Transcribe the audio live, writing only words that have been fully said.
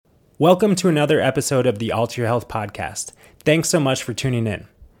Welcome to another episode of the Alter Your Health podcast. Thanks so much for tuning in.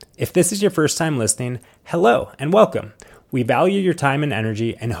 If this is your first time listening, hello and welcome. We value your time and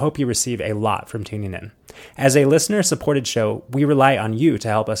energy and hope you receive a lot from tuning in. As a listener-supported show, we rely on you to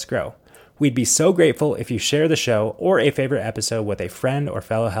help us grow. We'd be so grateful if you share the show or a favorite episode with a friend or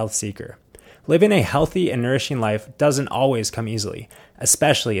fellow health seeker. Living a healthy and nourishing life doesn't always come easily,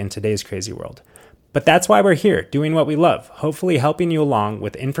 especially in today's crazy world. But that's why we're here, doing what we love, hopefully helping you along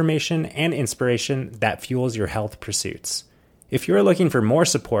with information and inspiration that fuels your health pursuits. If you're looking for more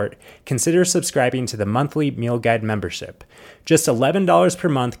support, consider subscribing to the monthly Meal Guide membership. Just $11 per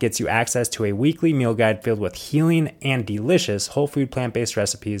month gets you access to a weekly meal guide filled with healing and delicious whole food plant-based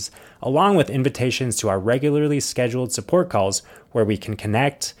recipes, along with invitations to our regularly scheduled support calls where we can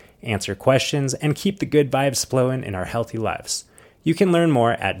connect, answer questions, and keep the good vibes flowing in our healthy lives. You can learn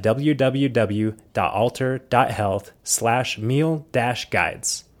more at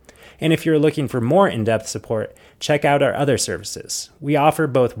www.alter.health/meal-guides. And if you're looking for more in-depth support, check out our other services. We offer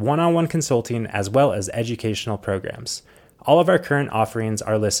both one-on-one consulting as well as educational programs. All of our current offerings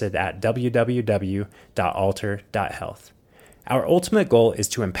are listed at www.alter.health. Our ultimate goal is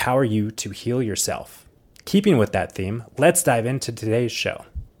to empower you to heal yourself. Keeping with that theme, let's dive into today's show.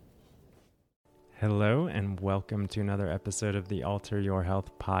 Hello, and welcome to another episode of the Alter Your Health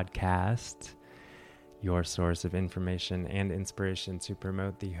podcast, your source of information and inspiration to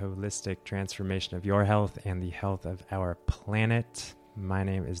promote the holistic transformation of your health and the health of our planet. My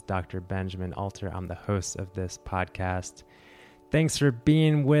name is Dr. Benjamin Alter. I'm the host of this podcast. Thanks for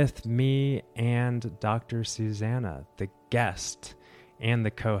being with me and Dr. Susanna, the guest and the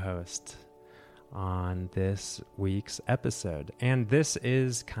co-host on this week's episode. And this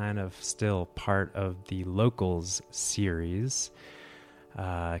is kind of still part of the Locals series,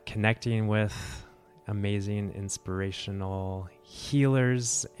 connecting with amazing, inspirational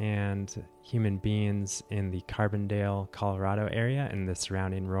healers and human beings in the Carbondale, Colorado area and the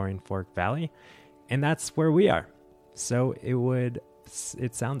surrounding Roaring Fork Valley. And that's where we are. So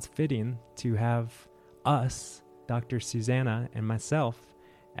it sounds fitting to have us, Dr. Susanna and myself,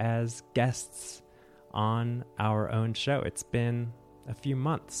 as guests on our own show. It's been a few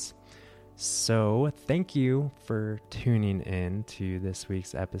months. So thank you for tuning in to this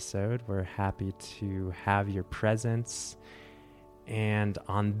week's episode. We're happy to have your presence. And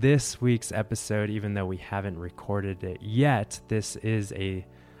on this week's episode, even though we haven't recorded it yet, this is a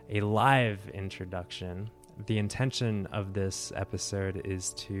live introduction. The intention of this episode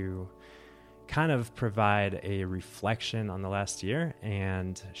is to kind of provide a reflection on the last year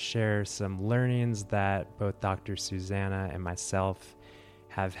and share some learnings that both Dr. Susanna and myself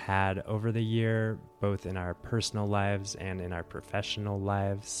have had over the year, both in our personal lives and in our professional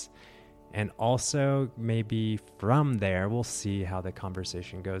lives. And also maybe from there, we'll see how the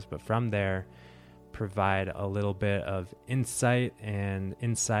conversation goes, but from there, provide a little bit of insight and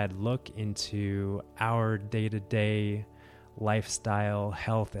inside look into our day-to-day lifestyle,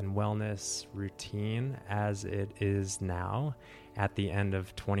 health, and wellness routine as it is now at the end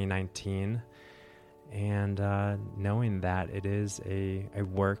of 2019. And knowing that it is a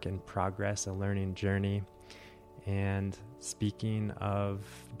work in progress, a learning journey. And speaking of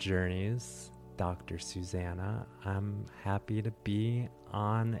journeys, Dr. Susanna, I'm happy to be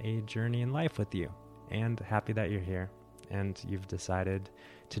on a journey in life with you and happy that you're here and you've decided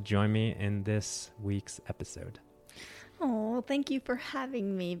to join me in this week's episode. Oh, well, thank you for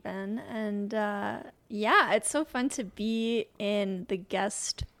having me, Ben. And yeah, it's so fun to be in the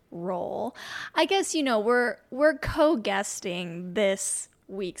guest role. I guess, we're co-guesting this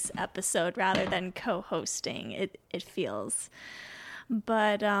week's episode rather than co-hosting, it feels.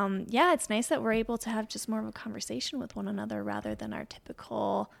 But yeah, it's nice that we're able to have just more of a conversation with one another rather than our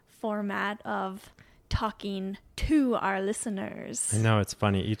typical format of talking to our listeners. I know, it's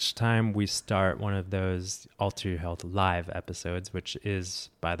funny. Each time we start one of those Alter Your Health live episodes, which is,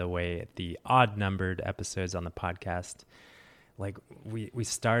 by the way, the odd-numbered episodes on the podcast, like we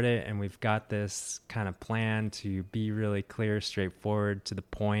start it and we've got this kind of plan to be really clear, straightforward, to the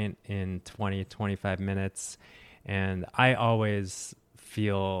point in 20, 25 minutes. And I always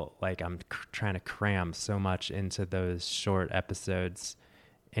feel like I'm trying to cram so much into those short episodes,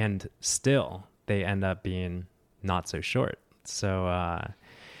 and still they end up being not so short. So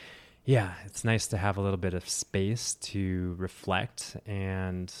yeah, it's nice to have a little bit of space to reflect.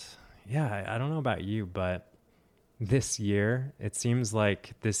 And yeah, I don't know about you, but this year, it seems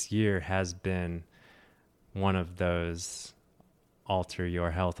like this year has been one of those Alter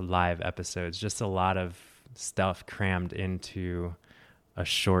Your Health live episodes. Just a lot of stuff crammed into a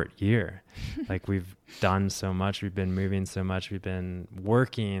short year. Like, we've done so much, we've been moving so much, we've been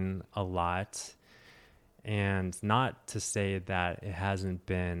working a lot. And not to say that it hasn't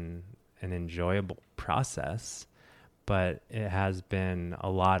been an enjoyable process, but it has been a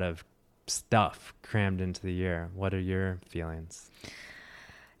lot of stuff crammed into the year. What are your feelings?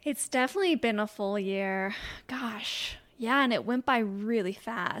 It's definitely been a full year. Gosh. Yeah, and it went by really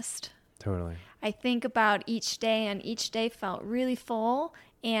fast. Totally. I think about each day, and each day felt really full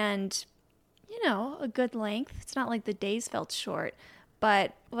and, a good length. It's not like the days felt short.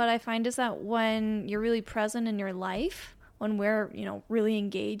 But what I find is that when you're really present in your life, when we're, really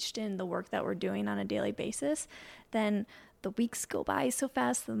engaged in the work that we're doing on a daily basis, then the weeks go by so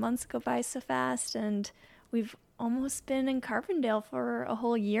fast, the months go by so fast, and we've almost been in Carbondale for a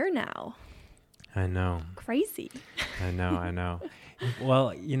whole year now. I know. Crazy. I know.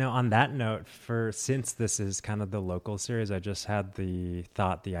 Well, on that note, since this is kind of the local series, I just had the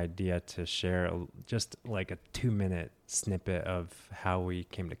idea to share just like a 2-minute snippet of how we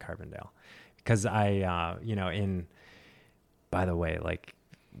came to Carbondale. Because by the way, like,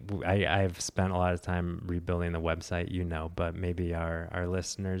 I've spent a lot of time rebuilding the website, but maybe our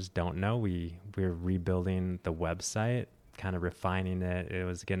listeners don't know. We're rebuilding the website, kind of refining it. It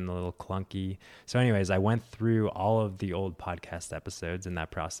was getting a little clunky. So anyways, I went through all of the old podcast episodes in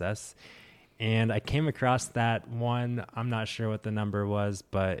that process, and I came across that one. I'm not sure what the number was,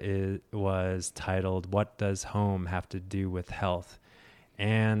 but it was titled, "What Does Home Have to Do with Health?"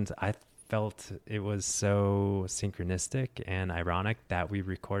 And I felt it was so synchronistic and ironic that we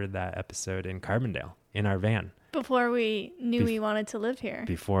recorded that episode in Carbondale in our van. Before we knew we wanted to live here.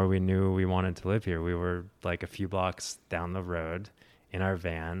 Before we knew we wanted to live here. We were like a few blocks down the road in our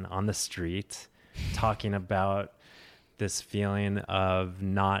van on the street talking about this feeling of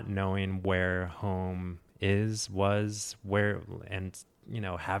not knowing where home was, where, and,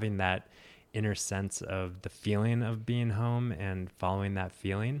 having that inner sense of the feeling of being home and following that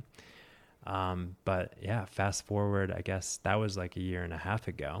feeling. But yeah, fast forward, I guess that was like a year and a half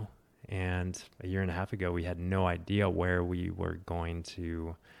ago. And a year and a half ago, we had no idea where we were going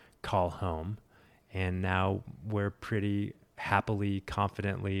to call home. And now we're pretty happily,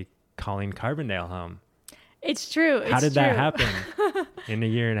 confidently calling Carbondale home. It's true. How did that happen in a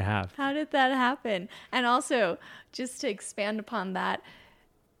year and a half? How did that happen? And also, just to expand upon that,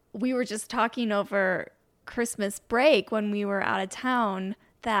 we were just talking over Christmas break when we were out of town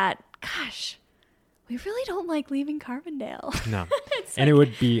that, gosh, we really don't like leaving Carbondale. No. And it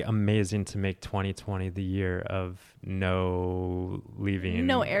would be amazing to make 2020 the year of no leaving.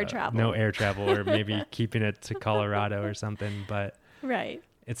 No air travel. No air travel, or maybe keeping it to Colorado or something. But right.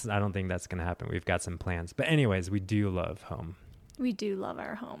 I don't think that's going to happen. We've got some plans. But anyways, we do love home. We do love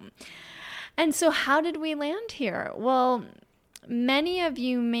our home. And so how did we land here? Well, many of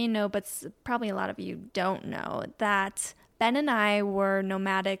you may know, but probably a lot of you don't know, that Ben and I were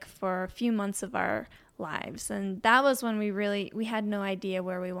nomadic for a few months of our lives. And that was when we had no idea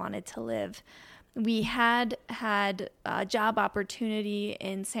where we wanted to live. We had a job opportunity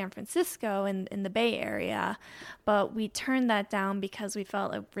in San Francisco in the Bay Area, but we turned that down because we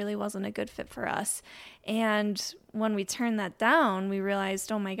felt it really wasn't a good fit for us. And when we turned that down, we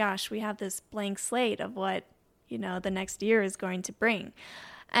realized, oh my gosh, we have this blank slate of what, the next year is going to bring.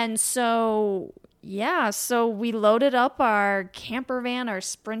 And so we loaded up our camper van, our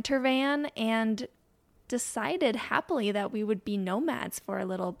Sprinter van, and decided happily that we would be nomads for a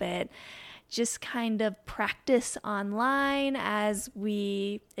little bit. Just kind of practice online as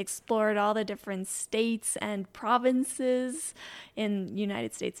we explored all the different states and provinces in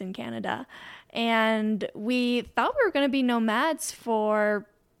United States and Canada. And we thought we were going to be nomads for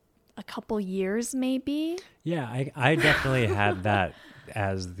a couple years, maybe. Yeah, I definitely had that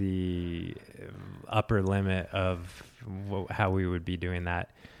as the upper limit of how we would be doing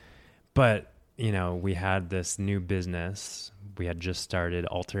that. But, we had this new business. We had just started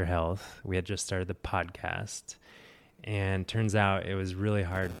Alter Health. We had just started the podcast. And turns out it was really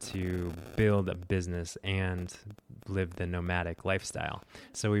hard to build a business and live the nomadic lifestyle.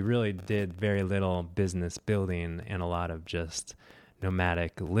 So we really did very little business building and a lot of just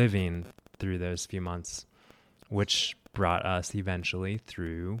nomadic living through those few months, which brought us eventually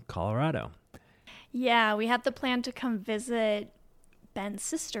through Colorado. Yeah, we had the plan to come visit Ben's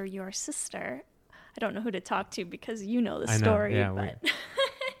sister, your sister. I don't know who to talk to because you know the story. Yeah, but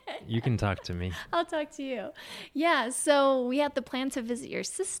you can talk to me. I'll talk to you. Yeah, so we had the plan to visit your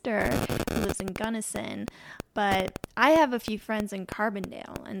sister who lives in Gunnison, but I have a few friends in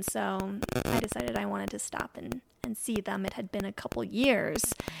Carbondale, and so I decided I wanted to stop and see them. It had been a couple years,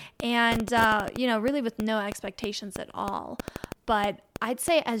 and really with no expectations at all. But I'd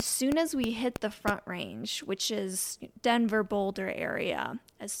say as soon as we hit the Front Range, which is Denver, Boulder area,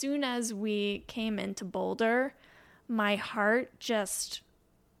 as soon as we came into Boulder, my heart just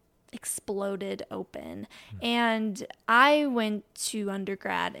exploded open. And I went to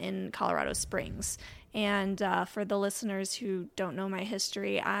undergrad in Colorado Springs. And for the listeners who don't know my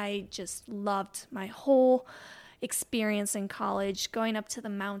history, I just loved my whole experience in college, going up to the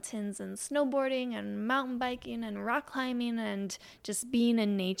mountains and snowboarding and mountain biking and rock climbing and just being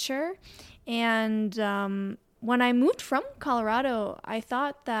in nature. And when I moved from Colorado, I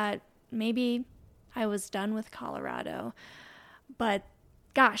thought that maybe I was done with Colorado. But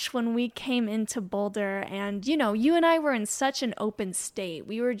gosh, when we came into Boulder and, you know, you and I were in such an open state.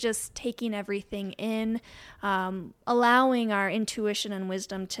 We were just taking everything in, allowing our intuition and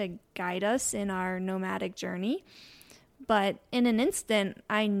wisdom to guide us in our nomadic journey. But in an instant,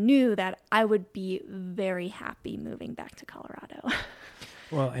 I knew that I would be very happy moving back to Colorado.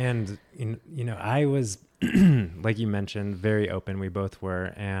 Well, and, you know, I was, like you mentioned, very open. We both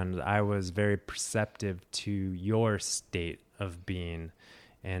were. And I was very perceptive to your state of being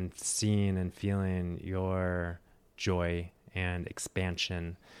and seeing and feeling your joy and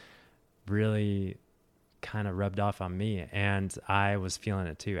expansion really kind of rubbed off on me. And I was feeling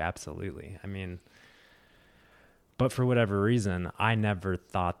it too, absolutely. I mean, but for whatever reason, I never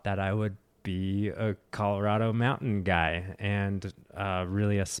thought that I would be a Colorado mountain guy and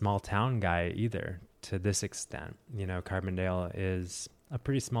really a small town guy either to this extent. You know, Carbondale is a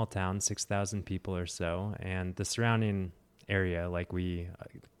pretty small town, 6,000 people or so, and the surrounding area, like we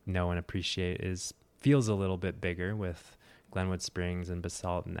know and appreciate, feels a little bit bigger with Glenwood Springs and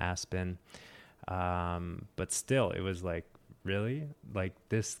Basalt and Aspen. But still, it was like, really? Like,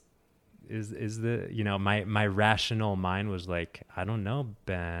 this is the, you know, my rational mind was like, I don't know,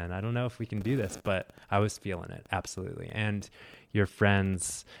 Ben, I don't know if we can do this, but I was feeling it. Absolutely. And your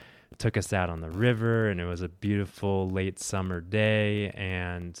friends took us out on the river, and it was a beautiful late summer day,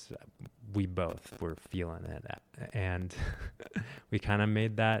 and we both were feeling it. And we kind of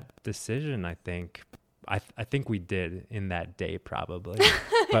made that decision, I think. I think we did in that day probably,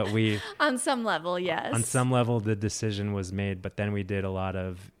 but we... On some level, yes. On some level, the decision was made, but then we did a lot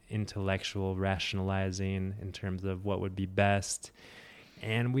of intellectual rationalizing in terms of what would be best.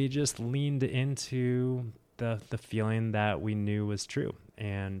 And we just leaned into the feeling that we knew was true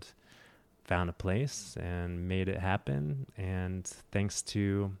and found a place and made it happen. And thanks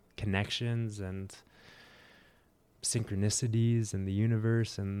to connections and synchronicities in the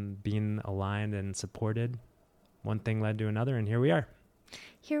universe and being aligned and supported, one thing led to another, and here we are.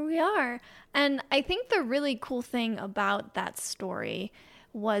 Here we are. And I think the really cool thing about that story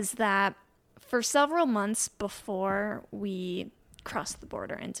was that for several months before we crossed the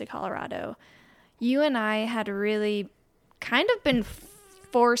border into Colorado, you and I had really kind of been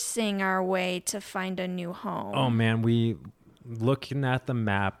forcing our way to find a new home. Oh man, looking at the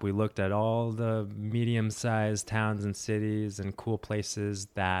map, we looked at all the medium-sized towns and cities and cool places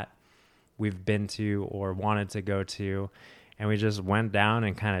that we've been to or wanted to go to. And we just went down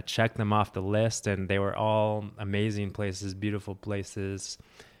and kind of checked them off the list. And they were all amazing places, beautiful places,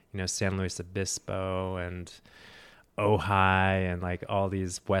 you know, San Luis Obispo and Ojai and like all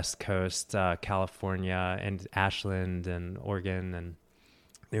these West Coast, California and Ashland and Oregon. And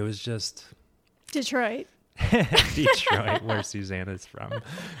it was just... Detroit, where Susanna's from.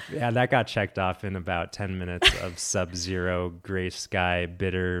 Yeah, that got checked off in about 10 minutes of sub-zero, gray sky,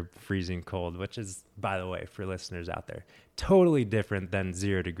 bitter, freezing cold, which is, by the way, for listeners out there, totally different than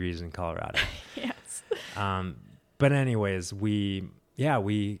 0 degrees in Colorado. yes. But anyways, we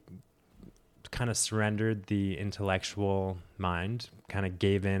kind of surrendered the intellectual mind, kind of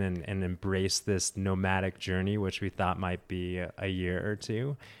gave in and embraced this nomadic journey, which we thought might be a year or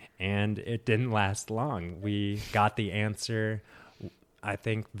two. And it didn't last long. We got the answer, I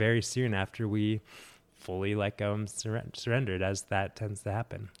think, very soon after we fully let go and surrendered, as that tends to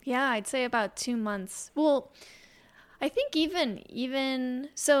happen. Yeah, I'd say about 2 months. Well, I think even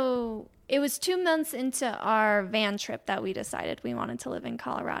so, it was 2 months into our van trip that we decided we wanted to live in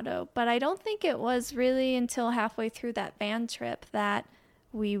Colorado. But I don't think it was really until halfway through that van trip that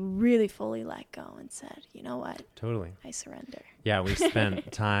we really fully let go and said, you know what? Totally. I surrender. Yeah, we spent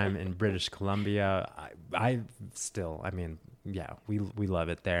time in British Columbia. We love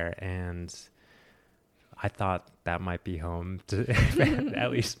it there. And I thought that might be home to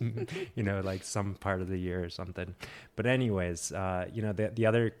at least, you know, like some part of the year or something. But anyways, you know, the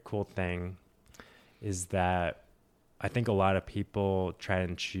other cool thing is that I think a lot of people try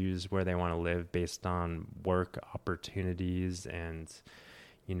and choose where they want to live based on work opportunities and,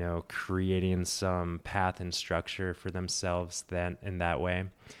 creating some path and structure for themselves then in that way.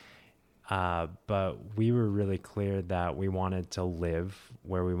 But we were really clear that we wanted to live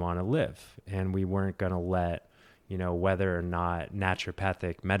where we want to live, and we weren't going to let, whether or not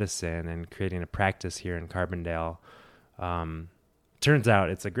naturopathic medicine and creating a practice here in Carbondale, turns out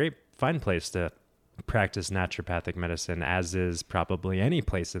it's a great, fun place to practice naturopathic medicine, as is probably any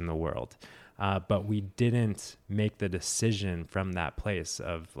place in the world. But we didn't make the decision from that place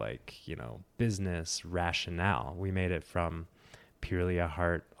of business rationale. We made it from purely a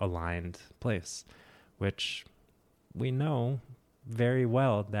heart-aligned place, which we know very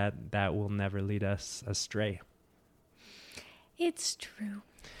well that will never lead us astray. It's true.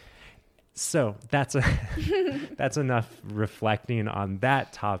 So that's enough reflecting on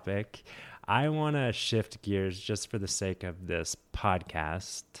that topic. I want to shift gears just for the sake of this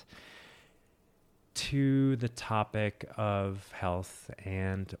podcast to the topic of health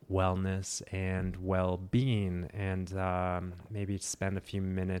and wellness and well-being, and maybe spend a few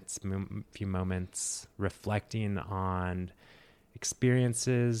moments reflecting on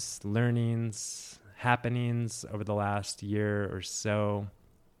experiences, learnings, happenings over the last year or so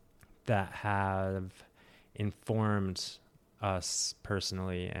that have informed us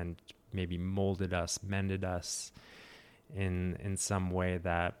personally and maybe molded us, mended us in some way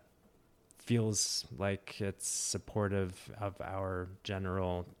that feels like it's supportive of our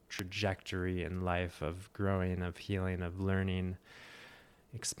general trajectory in life of growing, of healing, of learning,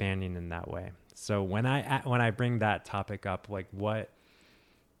 expanding in that way. So when I bring that topic up, what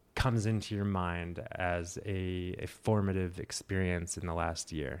comes into your mind as a formative experience in the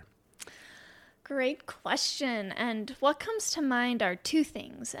last year? Great question. And what comes to mind are two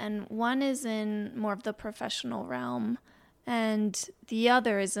things. And one is in more of the professional realm, and the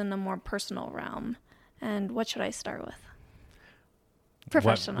other is in the more personal realm. And what should I start with?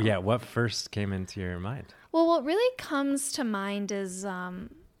 Professional. What first came into your mind? Well, what really comes to mind is,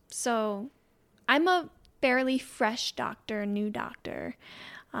 so I'm a fairly fresh doctor, new doctor.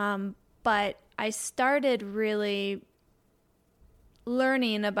 But I started really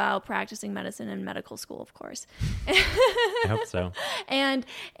learning about practicing medicine in medical school, of course. I hope so. And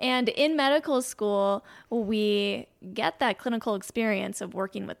in medical school, we get that clinical experience of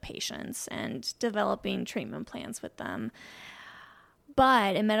working with patients and developing treatment plans with them.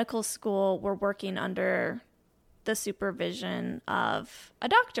 But in medical school, we're working under the supervision of a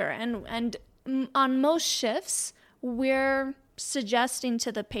doctor. And on most shifts, we're suggesting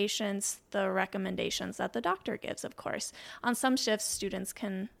to the patients the recommendations that the doctor gives, of course. On some shifts, students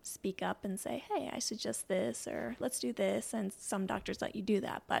can speak up and say, hey, I suggest this, or let's do this, and some doctors let you do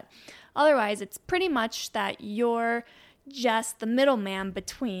that. But otherwise, it's pretty much that you're just the middleman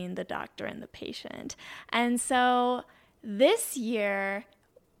between the doctor and the patient. And so this year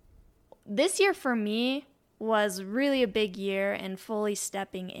for me was really a big year in fully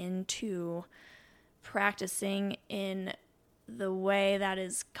stepping into practicing in the way that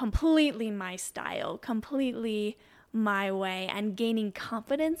is completely my style, completely my way, and gaining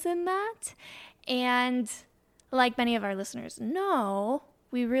confidence in that. And like many of our listeners know,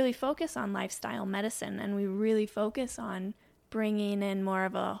 we really focus on lifestyle medicine, and we really focus on bringing in more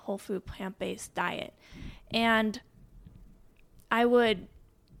of a whole food, plant-based diet. And I would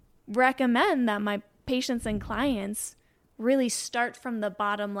recommend that my patients and clients really start from the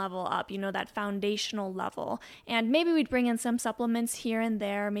bottom level up, that foundational level. And maybe we'd bring in some supplements here and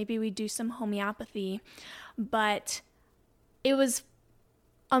there. Maybe we'd do some homeopathy. But it was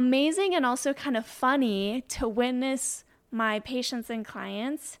amazing and also kind of funny to witness my patients and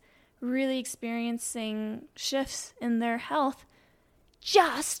clients really experiencing shifts in their health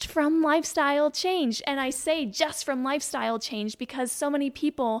just from lifestyle change. And I say just from lifestyle change because so many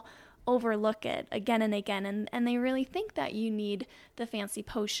people overlook it again and again, and they really think that you need the fancy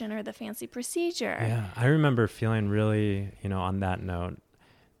potion or the fancy procedure. Yeah, I remember feeling really, on that note,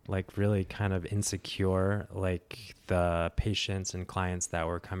 really kind of insecure, the patients and clients that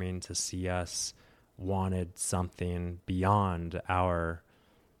were coming to see us wanted something beyond our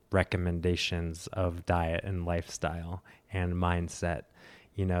recommendations of diet and lifestyle and mindset.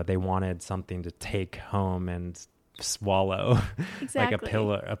 They wanted something to take home and swallow. Exactly.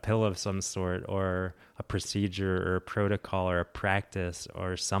 a pill of some sort, or a procedure or a protocol or a practice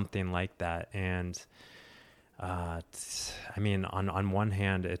or something like that. And on one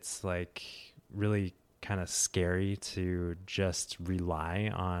hand, it's really kind of scary to just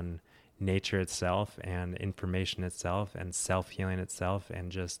rely on nature itself and information itself and self-healing itself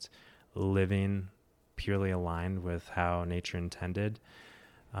and just living purely aligned with how nature intended.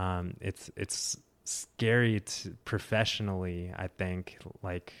 It's scary professionally, I think.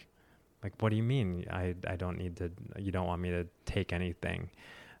 Like, what do you mean? I don't need to, you don't want me to take anything.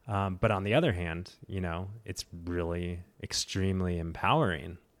 But on the other hand, it's really extremely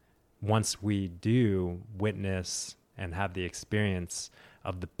empowering once we do witness and have the experience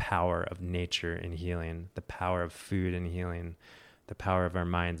of the power of nature in healing, the power of food in healing, the power of our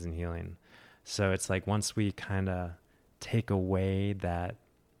minds in healing. So it's like once we kind of take away that,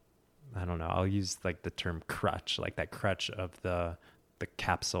 I don't know, I'll use like the term crutch, like that crutch of the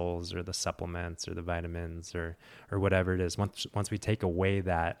capsules or the supplements or the vitamins or whatever it is. Once we take away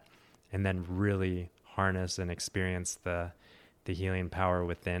that and then really harness and experience the healing power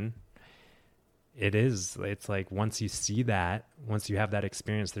within, it's like once you see that, once you have that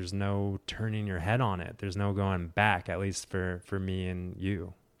experience, there's no turning your head on it. There's no going back, at least for me and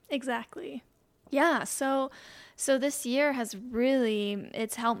you. Exactly. Yeah. So this year has really,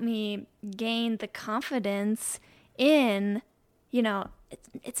 it's helped me gain the confidence in,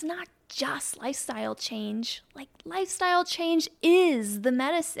 it's not just lifestyle change. Like, lifestyle change is the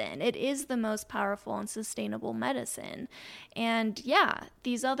medicine. It is the most powerful and sustainable medicine. And yeah,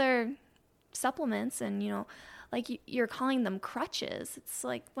 these other supplements and, like you're calling them crutches. It's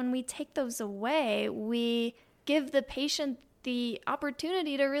like when we take those away, we give the patient the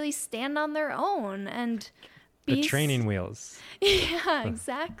opportunity to really stand on their own and be the training wheels. Yeah,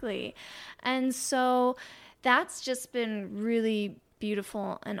 exactly. And so that's just been really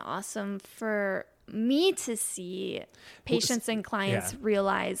beautiful and awesome for me to see patients and clients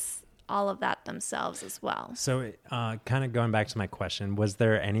realize all of that themselves as well. So kind of going back to my question, was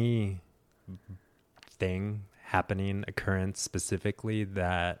there any occurrence specifically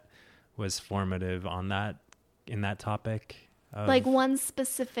that was formative on that, in that topic? Like one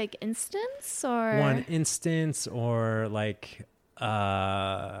specific instance, or one instance, or like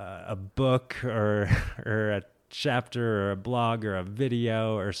a book or a chapter or a blog or a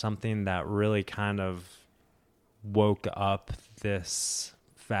video or something that really kind of woke up this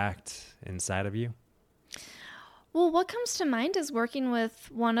fact inside of you? Well, what comes to mind is working with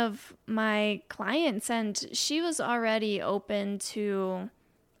one of my clients, and she was already open to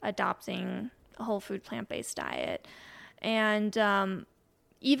adopting a whole food plant-based diet. And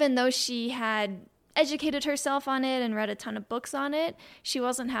even though she had educated herself on it and read a ton of books on it, she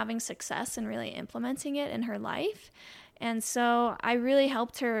wasn't having success in really implementing it in her life. And so I really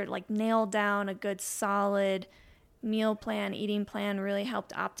helped her like nail down a good solid meal plan, eating plan, really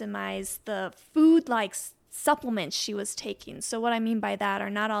helped optimize the food-like supplements she was taking. So what I mean by that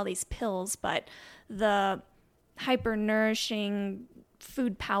are not all these pills, but the hyper-nourishing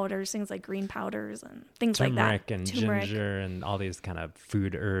food powders, things like green powders and things like that. Turmeric and ginger and all these kind of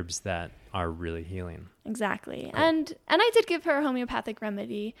food herbs that are really healing. Exactly. Cool. And I did give her a homeopathic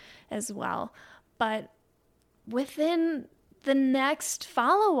remedy as well. But within the next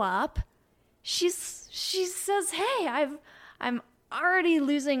follow-up, she says, "Hey, I'm already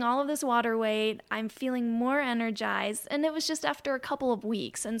losing all of this water weight. I'm feeling more energized." And it was just after a couple of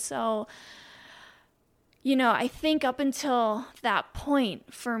weeks. And so, I think up until that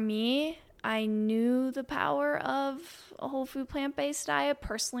point for me, I knew the power of a whole food plant-based diet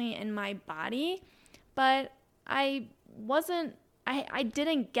personally in my body, but I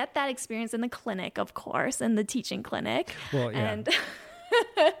didn't get that experience in the clinic, of course, in the teaching clinic. Well, yeah.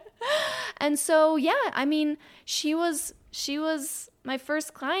 And so, yeah, I mean, she was my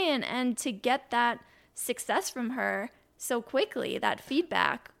first client, and to get that success from her so quickly, that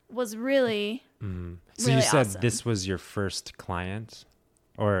feedback was really, So really you said awesome. This was your first client,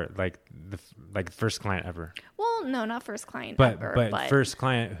 or like the first client ever? Well, no, not first client ever, but first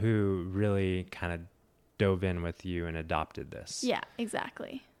client who really kind of dove in with you and adopted this. Yeah,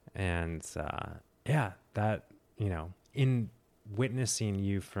 exactly. And that, in witnessing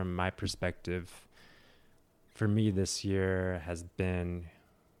you from my perspective, for me this year has been,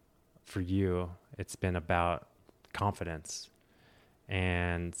 for you, it's been about confidence.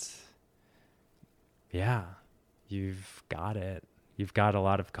 And yeah, you've got it. You've got a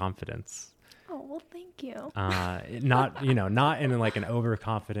lot of confidence. Oh, well, thank you. Not in like an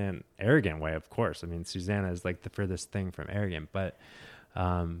overconfident, arrogant way, of course. I mean, Susanna is like the furthest thing from arrogant, but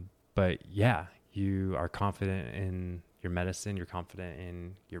yeah, you are confident in your medicine. You're confident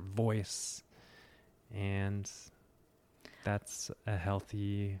in your voice, and that's a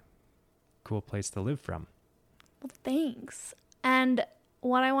healthy, cool place to live from. Well, thanks. And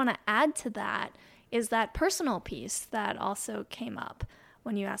what I want to add to that is that personal piece that also came up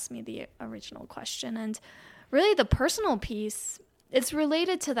when you asked me the original question. And really the personal piece, it's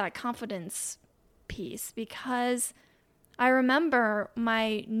related to that confidence piece, because I remember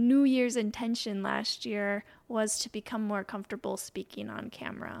my New Year's intention last year was to become more comfortable speaking on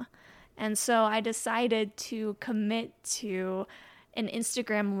camera. And so I decided to commit to an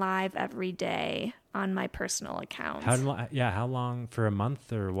Instagram live every day on my personal account. How long? For a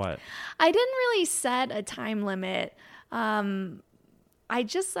month or what? I didn't really set a time limit. I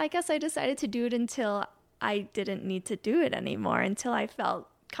guess I decided to do it until I didn't need to do it anymore, until I felt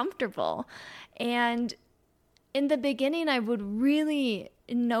comfortable. And in the beginning, I would really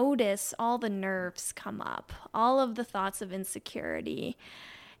notice all the nerves come up, all of the thoughts of insecurity.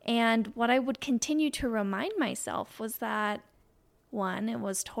 And what I would continue to remind myself was that, one, it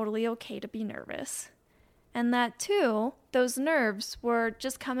was totally okay to be nervous. And that, two, those nerves were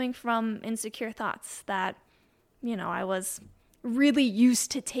just coming from insecure thoughts that, I was really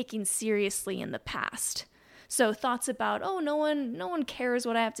used to taking seriously in the past. So thoughts about, oh, no one cares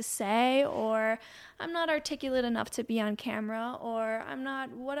what I have to say, or I'm not articulate enough to be on camera, or I'm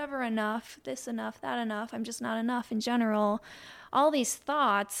not whatever enough, this enough, that enough, I'm just not enough in general. All these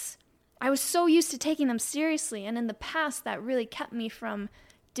thoughts, I was so used to taking them seriously, and in the past that really kept me from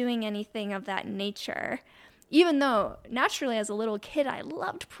doing anything of that nature. Even though naturally as a little kid I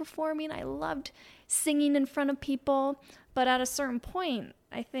loved performing, I loved singing in front of people, but at a certain point,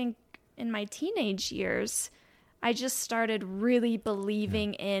 I think in my teenage years, I just started really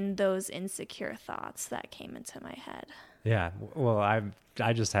believing in those insecure thoughts that came into my head. Yeah. Well,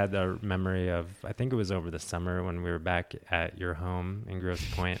 I just had the memory of, I think it was over the summer when we were back at your home in Grosse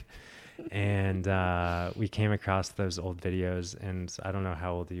Pointe. And we came across those old videos, and I don't know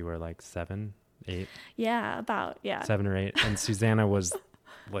how old you were, like 7, 8? Yeah, 7 or 8. And Susanna was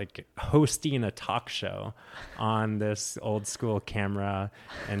like hosting a talk show on this old school camera,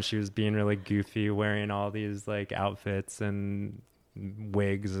 and she was being really goofy, wearing all these like outfits and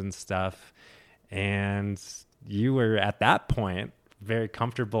wigs and stuff. And you were at that point very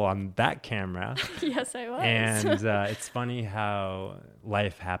comfortable on that camera. Yes, I was. And it's funny how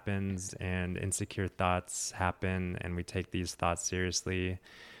life happens and insecure thoughts happen, and we take these thoughts seriously.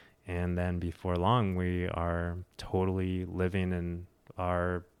 And then before long, we are totally living in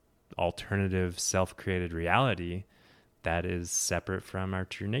our alternative self-created reality that is separate from our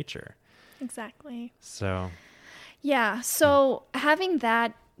true nature. Exactly. So, yeah. So having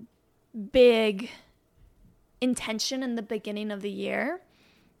that big intention in the beginning of the year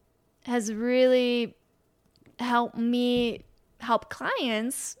has really helped me help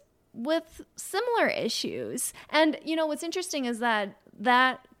clients with similar issues. And, what's interesting is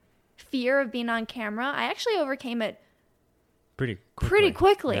that fear of being on camera, I actually overcame it pretty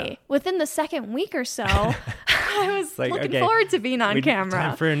quickly. Yeah. Within the second week or so, I was looking forward to being on camera.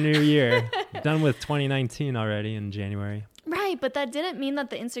 Time for a new year. Done with 2019 already in January. Right, but that didn't mean that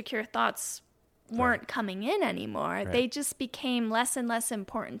the insecure thoughts weren't coming in anymore. Right. They just became less and less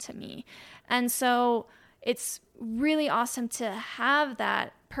important to me. And so it's really awesome to have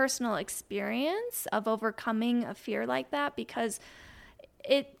that personal experience of overcoming a fear like that, because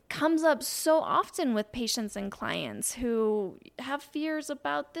it comes up so often with patients and clients who have fears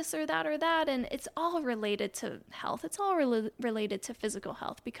about this or that, and it's all related to health. It's all related to physical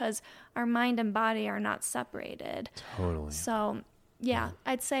health, because our mind and body are not separated. Totally. So, yeah,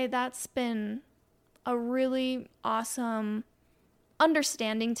 I'd say that's been a really awesome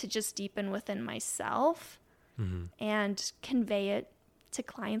understanding to just deepen within myself and convey it to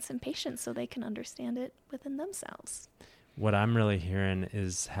clients and patients so they can understand it within themselves. What I'm really hearing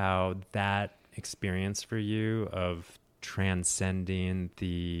is how that experience for you of transcending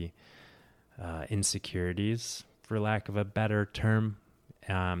the insecurities, for lack of a better term,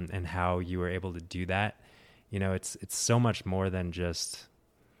 and how you were able to do that. It's so much more than just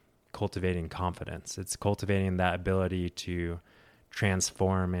cultivating confidence. It's cultivating that ability to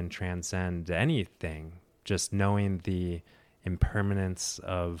transform and transcend anything, just knowing the impermanence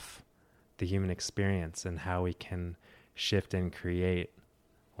of the human experience and how we can shift and create,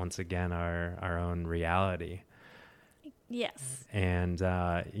 once again, our own reality. Yes. And,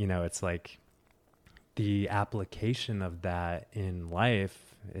 it's like the application of that in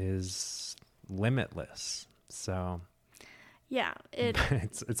life is limitless. So yeah,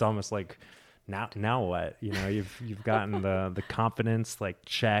 it's almost like now what, you've gotten the confidence, like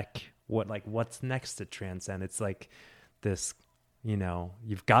check what's next to transcend. It's like this,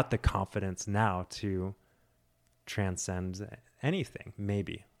 you've got the confidence now to transcend anything.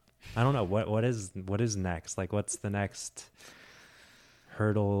 Maybe, I don't know what is next. Like, what's the next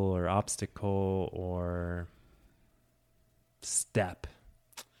hurdle or obstacle or step?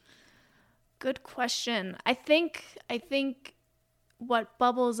 Good question. I think what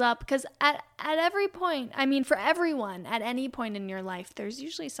bubbles up, because at every point, I mean, for everyone, at any point in your life, there's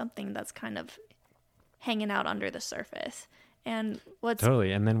usually something that's kind of hanging out under the surface. And what's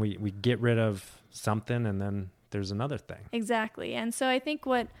totally. And then we get rid of something, and then there's another thing. Exactly. And so I think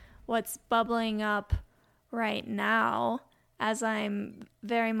what's bubbling up right now, as I'm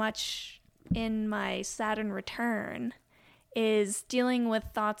very much in my Saturn return, is dealing with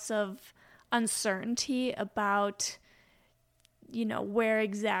thoughts of uncertainty about, where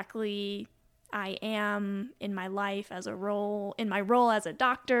exactly I am in my life in my role as a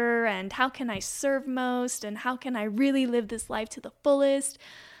doctor, and how can I serve most, and how can I really live this life to the fullest.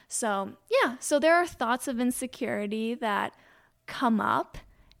 So there are thoughts of insecurity that come up,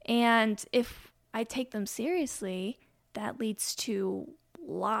 and if I take them seriously, that leads to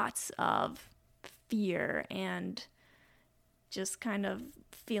lots of fear and just kind of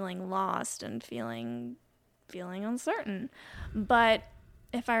feeling lost and feeling uncertain. But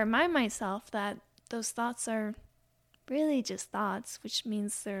if I remind myself that those thoughts are really just thoughts, which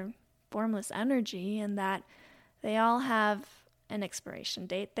means they're formless energy, and that they all have an expiration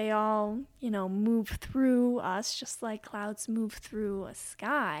date, they all, move through us just like clouds move through a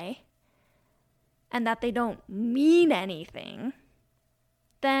sky, and that they don't mean anything,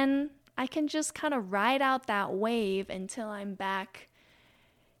 then I can just kind of ride out that wave until I'm back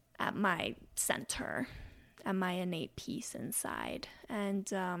at my center, at my innate peace inside.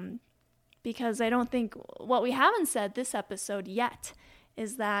 And because I don't think what we haven't said this episode yet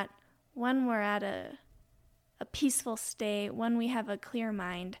is that when we're at a peaceful state, when we have a clear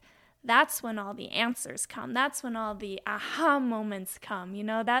mind, that's when all the answers come. That's when all the aha moments come.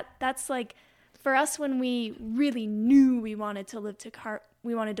 That's like for us when we really knew we wanted to move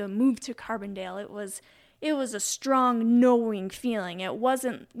to Carbondale. It was a strong knowing feeling.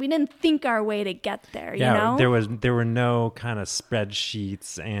 We didn't think our way to get there, there were no kind of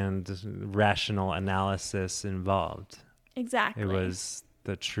spreadsheets and rational analysis involved. Exactly. It was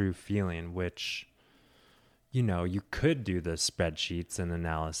the true feeling, which, you could do the spreadsheets and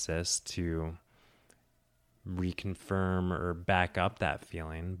analysis to reconfirm or back up that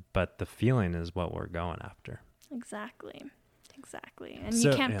feeling, but the feeling is what we're going after. Exactly. And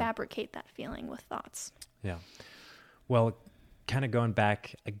you can't fabricate that feeling with thoughts. Yeah. Well, kind of going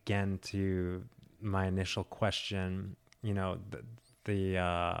back again to my initial question,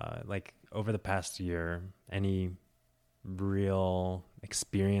 like over the past year, any real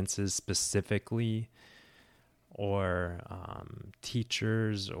experiences specifically, or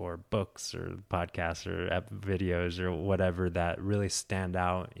teachers or books or podcasts or videos or whatever that really stand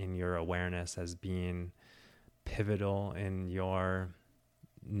out in your awareness as being pivotal in your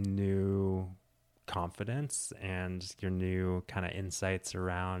new confidence and your new kind of insights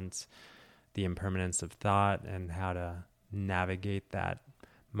around the impermanence of thought and how to navigate that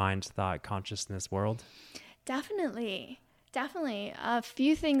mind, thought, consciousness world? Definitely. A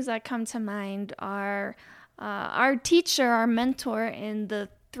few things that come to mind are our teacher, our mentor in the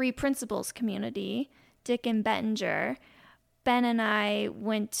 3 Principles community, Dicken Bettinger. Ben and I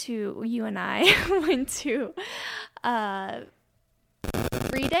went to a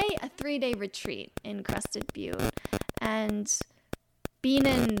 3-day retreat in Crested Butte, and being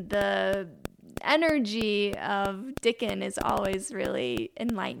in the energy of Dicken is always really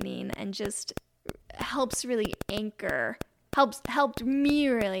enlightening and just helped me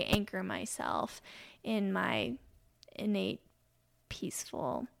really anchor myself in my innate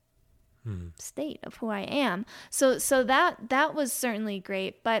peaceful state of who I am. So that was certainly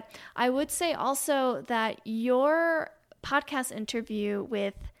great. But I would say also that your podcast interview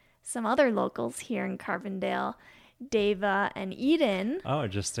with some other locals here in Carbondale, Deva and Eden. Oh,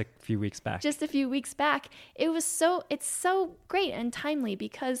 just a few weeks back. It's so great and timely,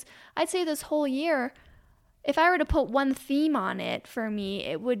 because I'd say this whole year, if I were to put one theme on it for me,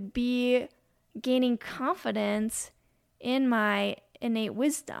 it would be gaining confidence in my innate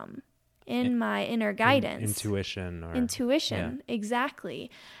wisdom, in my inner guidance. Intuition, yeah. Exactly.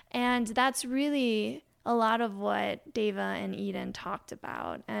 And that's really a lot of what Deva and Eden talked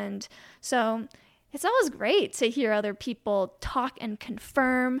about. And so it's always great to hear other people talk and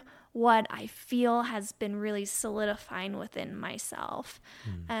confirm what I feel has been really solidifying within myself.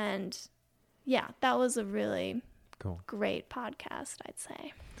 And yeah, that was a really great podcast, I'd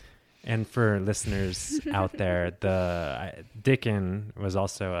say. And for listeners out there, Dicken was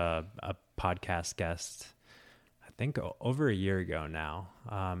also a podcast guest, I think over a year ago now,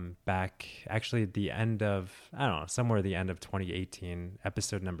 back actually at the end of, somewhere at the end of 2018,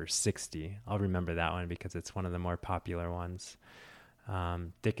 episode number 60. I'll remember that one because it's one of the more popular ones.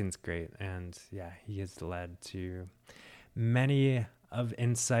 Dicken's great. And yeah, he has led to many of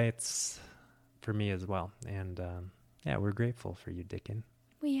insights for me as well. And yeah, we're grateful for you, Dicken.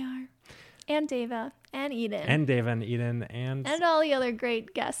 We are. And Deva and Eden. And Deva and Eden and all the other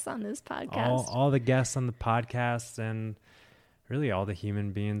great guests on this podcast. All the guests on the podcast and really all the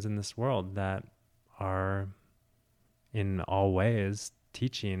human beings in this world that are in all ways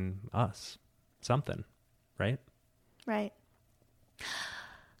teaching us something, right? Right.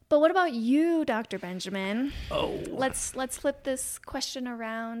 But what about you, Dr. Benjamin? Oh. Let's flip this question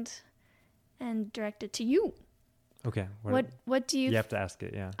around and direct it to you. Okay. What do you... You have to ask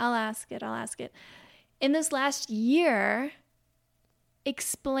it, yeah. I'll ask it. In this last year,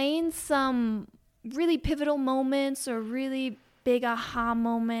 explain some really pivotal moments or really big aha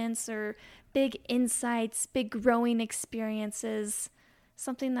moments or big insights, big growing experiences,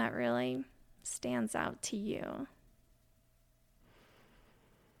 something that really stands out to you.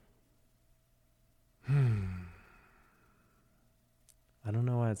 I don't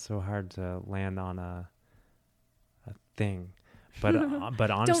know why it's so hard to land on a thing, but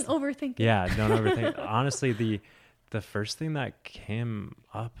honestly, don't overthink it. Yeah, don't overthink. Honestly, the first thing that came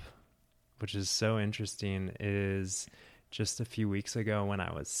up, which is so interesting, is just a few weeks ago when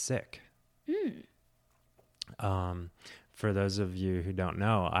I was sick. For those of you who don't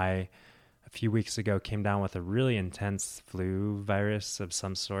know, a few weeks ago came down with a really intense flu virus of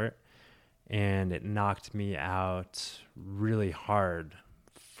some sort, and it knocked me out really hard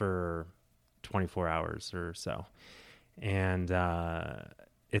for 24 hours or so. And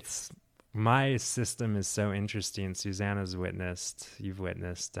my system is so interesting. Susanna's witnessed, you've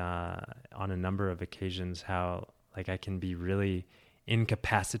witnessed on a number of occasions how like I can be really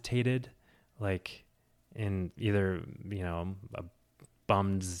incapacitated, like in either, a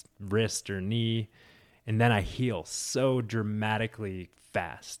bummed wrist or knee, and then I heal so dramatically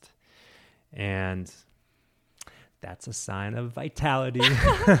fast. And that's a sign of vitality.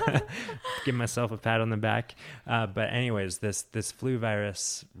 Give myself a pat on the back. But anyways, this flu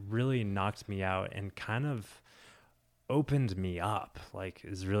virus really knocked me out and kind of opened me up, like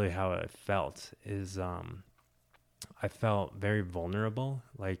is really how I felt, I felt very vulnerable.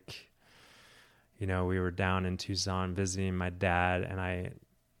 Like, we were down in Tucson visiting my dad, and I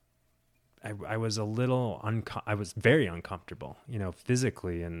was I was very uncomfortable,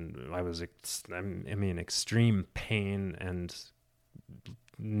 physically, and I was, extreme pain and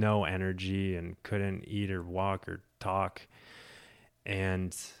no energy and couldn't eat or walk or talk,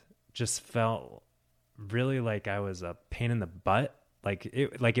 and just felt really like I was a pain in the butt. I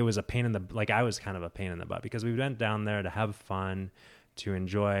was kind of a pain in the butt because we went down there to have fun, to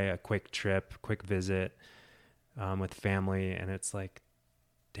enjoy a quick trip, quick visit with family, and it's like,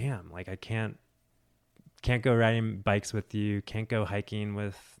 damn, like I can't go riding bikes with you, can't go hiking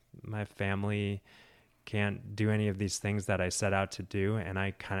with my family, can't do any of these things that I set out to do. And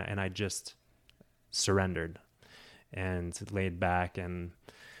I just surrendered and laid back and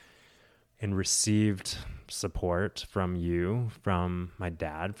received support from you, from my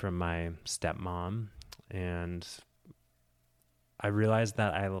dad, from my stepmom. And I realized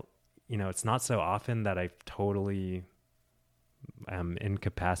that it's not so often that I totally am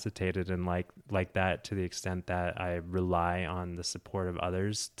incapacitated and like that, to the extent that I rely on the support of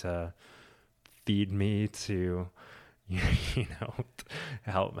others to feed me, to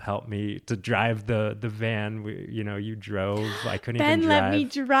help me to drive the van. You drove. I couldn't even drive. Ben let me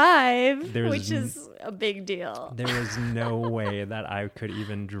drive, which is a big deal. There was no way that I could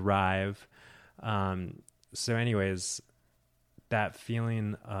even drive. So anyways, that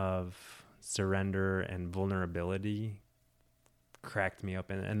feeling of surrender and vulnerability cracked me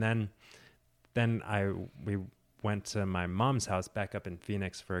open. And then we went to my mom's house back up in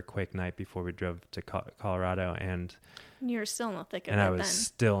Phoenix for a quick night before we drove to Colorado. And you were still in the thick of it. And I was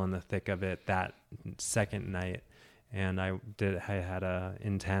still in the thick of it that second night. And I had a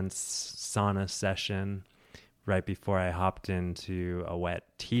intense sauna session right before I hopped into a wet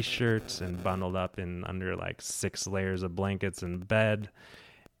t-shirt and bundled up in under like 6 layers of blankets in bed.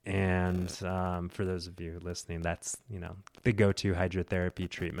 And for those of you listening, that's, the go-to hydrotherapy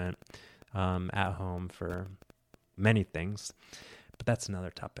treatment at home for many things. But that's another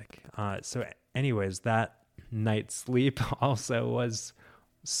topic. So anyways, that night's sleep also was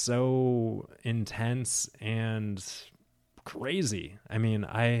so intense and crazy. I mean,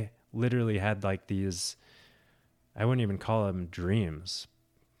 I literally had like these, I wouldn't even call them dreams.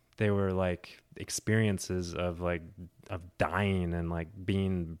 They were like experiences of dying and like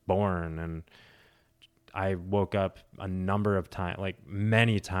being born. And I woke up a number of times, like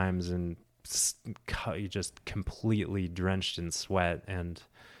many times, and just completely drenched in sweat. And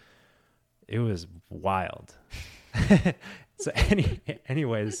it was wild. So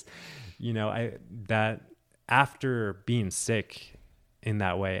anyways, you know, that after being sick in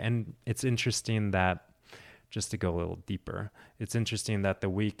that way, and it's interesting that, just to go a little deeper, it's interesting that the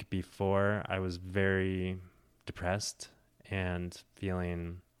week before I was very depressed and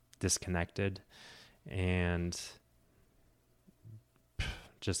feeling disconnected and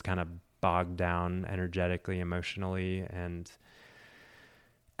just kind of bogged down energetically, emotionally. And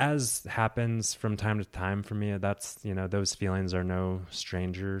as happens from time to time for me, that's, you know, those feelings are no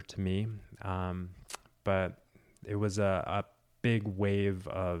stranger to me. But it was a big wave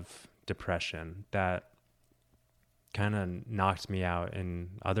of depression that kind of knocked me out in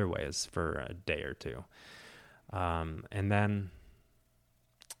other ways for a day or two. And then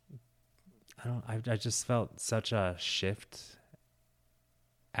I just felt such a shift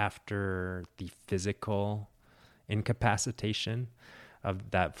after the physical incapacitation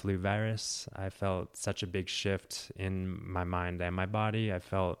of that flu virus. I felt such a big shift in my mind and my body. I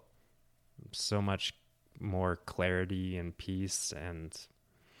felt so much more clarity and peace and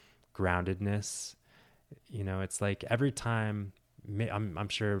groundedness. You know, it's like every time, I'm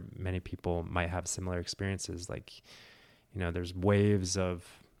sure many people might have similar experiences. Like, you know, there's waves of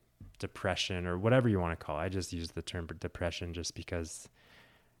depression or whatever you want to call it. I just use the term depression just because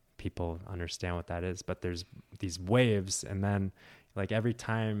people understand what that is. But there's these waves, and then like every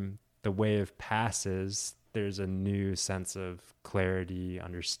time the wave passes, there's a new sense of clarity,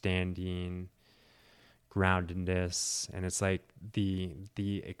 understanding, groundedness. And it's like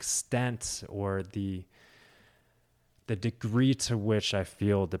the extent or the degree to which I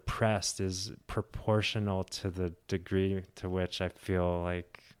feel depressed is proportional to the degree to which I feel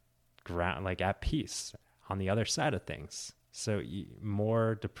like at peace on the other side of things. So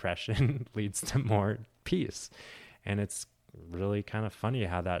more depression leads to more peace. And it's really kind of funny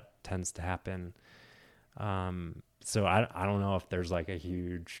how that tends to happen. So I don't know if there's like a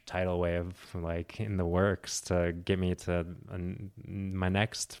huge tidal wave like in the works to get me to my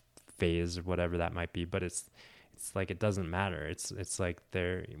next phase or whatever that might be, but it's like, it doesn't matter. It's like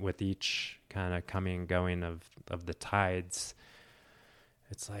there with each kind of coming and going of the tides,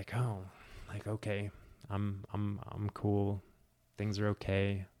 it's like, oh, like, okay, I'm cool. Things are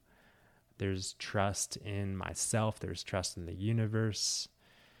okay. There's trust in myself. There's trust in the universe.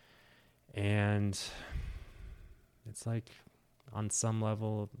 And it's like, on some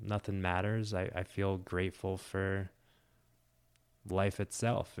level, nothing matters. I feel grateful for life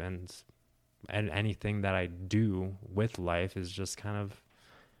itself, and anything that I do with life is just kind of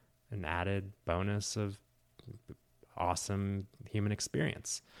an added bonus of awesome human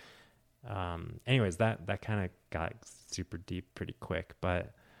experience. Anyways, that kind of got super deep pretty quick,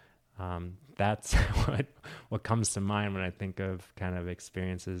 but that's what comes to mind when I think of kind of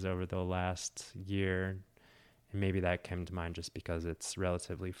experiences over the last year. And maybe that came to mind just because it's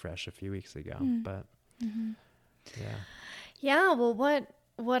relatively fresh a few weeks ago. But yeah, well,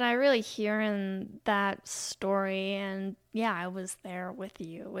 what I really hear in that story, and yeah, I was there with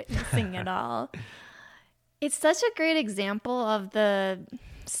you witnessing it all. It's such a great example of the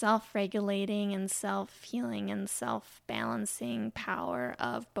self-regulating and self-healing and self-balancing power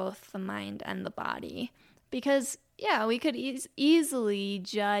of both the mind and the body. Because, yeah, we could easily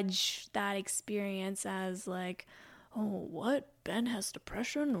judge that experience as like, oh, what? Ben has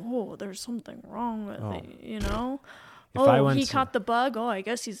depression? Oh, there's something wrong with it, you know? He caught the bug. Oh, I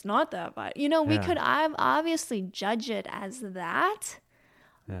guess he's not that bad. You know, we could obviously judge it as that,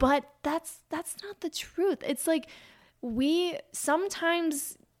 but that's not the truth. It's like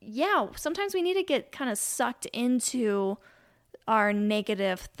sometimes we need to get kind of sucked into our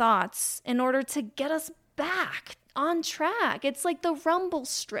negative thoughts in order to get us back on track. It's like the rumble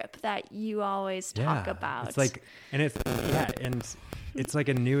strip that you always talk about. It's like, and it's like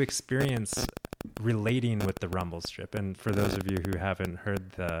a new experience relating with the rumble strip. And for those of you who haven't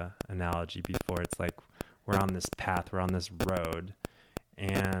heard the analogy before, it's like we're on this path, we're on this road,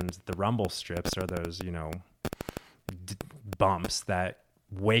 and the rumble strips are those, you know, bumps that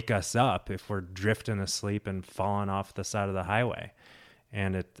wake us up if we're drifting asleep and falling off the side of the highway.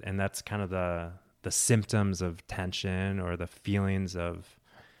 And that's kind of the symptoms of tension or the feelings of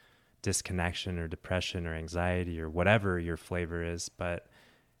disconnection or depression or anxiety or whatever your flavor is. But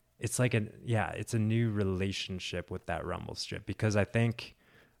it's like it's a new relationship with that rumble strip, because I think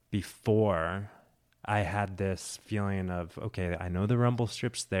before I had this feeling of, okay, I know the rumble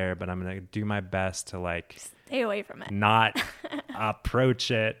strip's there, but I'm going to do my best to like stay away from it, not approach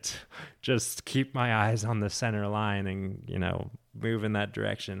it, just keep my eyes on the center line and, you know, move in that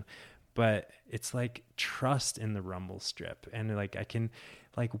direction. But it's like trust in the rumble strip. And like I can,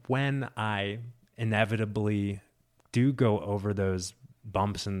 like when I inevitably do go over those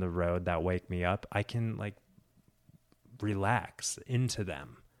bumps in the road that wake me up, I can like relax into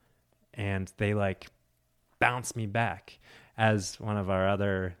them, and they like bounce me back. As one of our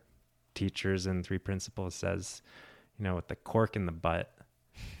other teachers in 3 Principles says, you know, with the cork in the butt,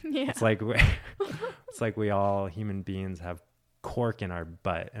 it's like we all human beings have cork in our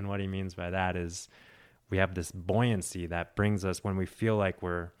butt. And what he means by that is we have this buoyancy that brings us when we feel like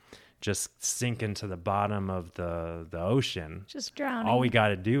we're just sinking to the bottom of the ocean, just drowning. All we got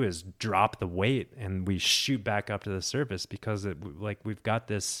to do is drop the weight and we shoot back up to the surface, because we've got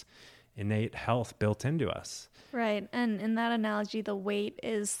this innate health built into us. Right. And in that analogy, the weight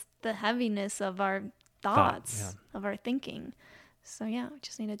is the heaviness of our thoughts, of our thinking. So we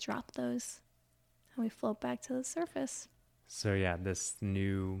just need to drop those and we float back to the surface. So this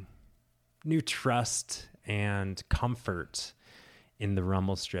new trust and comfort in the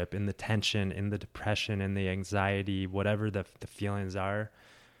rumble strip, in the tension, in the depression, in the anxiety, whatever the feelings are,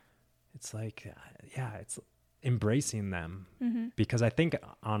 it's like, it's embracing them. Because I think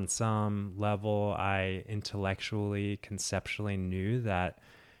on some level I intellectually, conceptually knew that,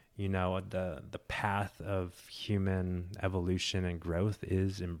 you know, the path of human evolution and growth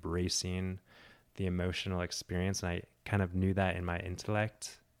is embracing the emotional experience. And I kind of knew that in my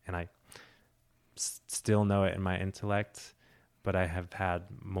intellect, and I still know it in my intellect, but I have had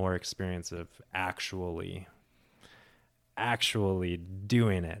more experience of actually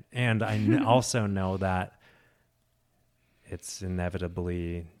doing it. And I also know that it's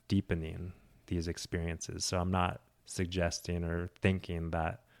inevitably deepening these experiences. So I'm not suggesting or thinking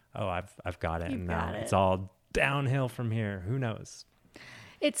that, oh, I've got it, and now it's all downhill from here. Who knows?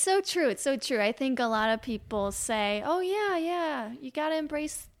 It's so true. It's so true. I think a lot of people say, oh, yeah, you got to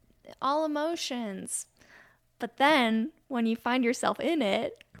embrace all emotions. But then when you find yourself in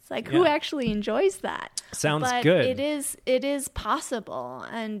it, it's like, who actually enjoys that? Sounds good. It is possible.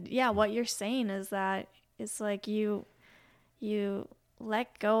 And what you're saying is that it's like you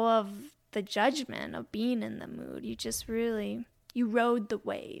let go of the judgment of being in the mood. You just really, you rode the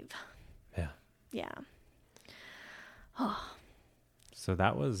wave. Yeah. Oh. So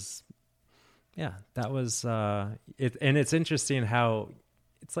that was it. And it's interesting how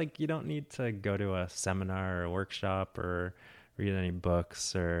it's like you don't need to go to a seminar or a workshop or read any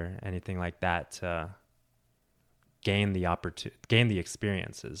books or anything like that to gain the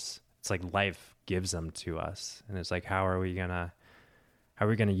experiences. It's like life gives them to us, and it's like, how are we gonna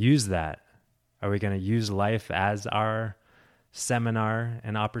use that? Are we gonna use life as our seminar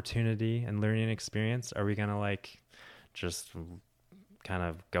and opportunity and learning experience? Are we gonna like just kind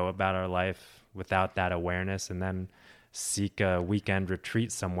of go about our life without that awareness and then seek a weekend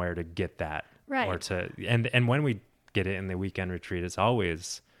retreat somewhere to get that? Right. Or and when we get it in the weekend retreat, it's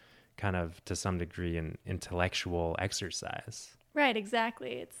always kind of to some degree an intellectual exercise. Right,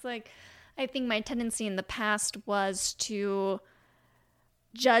 exactly. It's like, I think my tendency in the past was to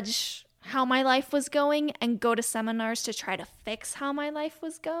judge how my life was going and go to seminars to try to fix how my life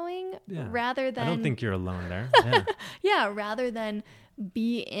was going, rather than... I don't think you're alone there. Rather than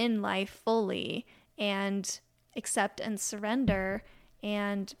be in life fully and accept and surrender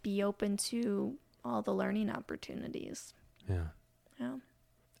and be open to all the learning opportunities. Yeah.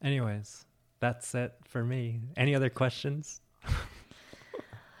 Anyways, that's it for me. Any other questions?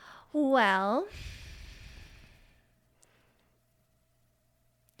 Well,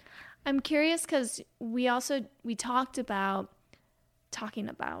 I'm curious because we talked about talking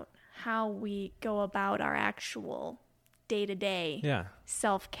about how we go about our actual day-to-day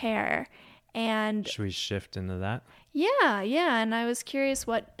self-care. And should we shift into that? Yeah. And I was curious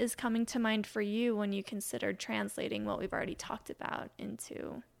what is coming to mind for you when you considered translating what we've already talked about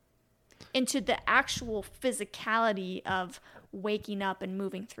into the actual physicality of waking up and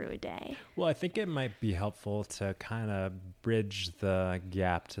moving through a day. Well, I think it might be helpful to kind of bridge the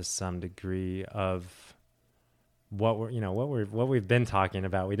gap to some degree of what we've been talking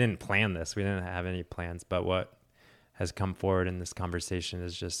about. We didn't plan this. We didn't have any plans, but what has come forward in this conversation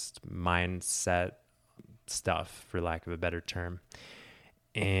is just mindset stuff, for lack of a better term,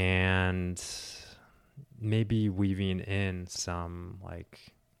 and maybe weaving in some like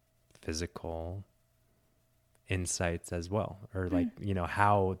physical insights as well, or like,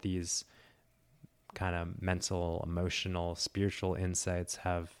 how these kind of mental, emotional, spiritual insights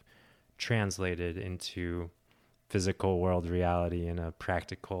have translated into physical world reality in a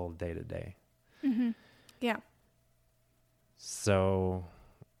practical day-to-day. Yeah. So,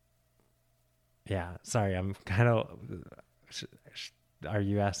 sorry, I'm kind of... Are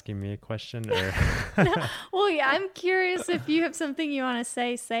you asking me a question? Or No. Well, I'm curious if you have something you want to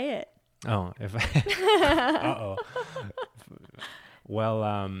say it. Oh, if uh-oh. Well,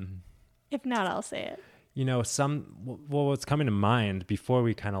 If not, I'll say it. what's coming to mind before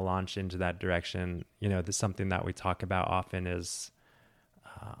we kind of launch into that direction, something that we talk about often is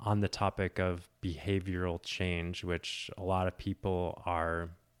on the topic of behavioral change, which a lot of people are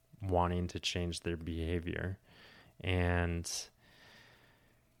wanting to change their behavior. And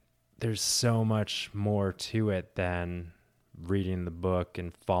there's so much more to it than reading the book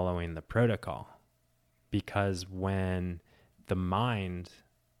and following the protocol. Because when the mind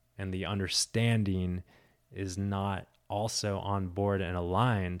and the understanding is not also on board and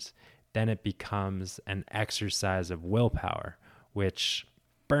aligned, then it becomes an exercise of willpower, which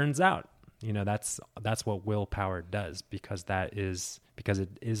burns out. That's what willpower does, because it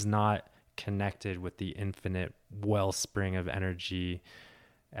is not connected with the infinite wellspring of energy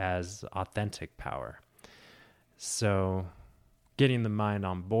as authentic power. So getting the mind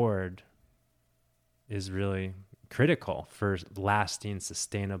on board is really critical for lasting,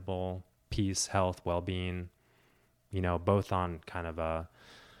 sustainable peace, health, well-being, both on kind of a,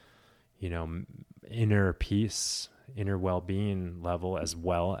 inner peace, inner well-being level, as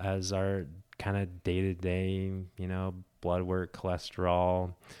well as our kind of day-to-day, blood work,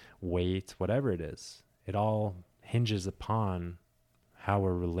 cholesterol, weight, whatever it is. It all hinges upon how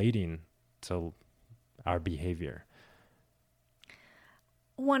we're relating to our behavior.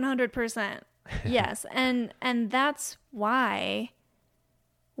 100%. Yes. And that's why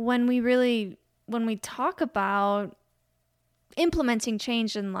when we talk about implementing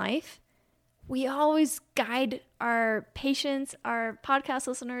change in life, we always guide our patients, our podcast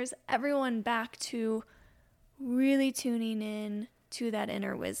listeners, everyone back to really tuning in to that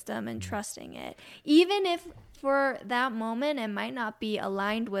inner wisdom and trusting it. Even if for that moment it might not be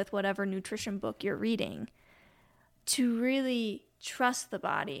aligned with whatever nutrition book you're reading, to really trust the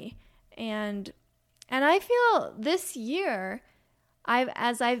body. And I feel this year,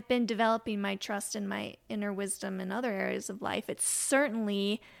 as I've been developing my trust and my inner wisdom in other areas of life, it's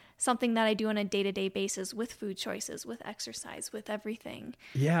certainly something that I do on a day-to-day basis with food choices, with exercise, with everything.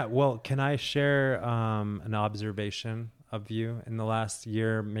 Yeah. Well, can I share an observation of you in the last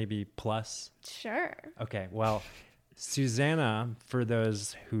year, maybe plus? Sure. Okay. Well, Susanna, for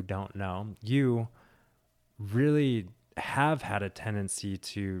those who don't know, you really have had a tendency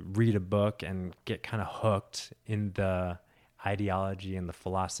to read a book and get kind of hooked in the ideology and the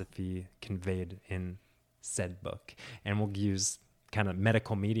philosophy conveyed in said book. And we'll use kind of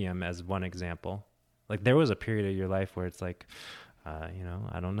medical medium as one example. Like, there was a period of your life where it's like, I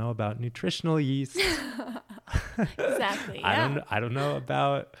don't know about nutritional yeast. Exactly. Yeah. I don't know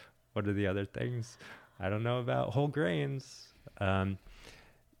about, what are the other things? I don't know about whole grains. And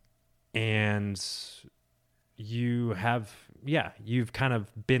you've kind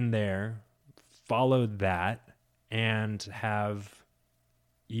of been there, followed that, and have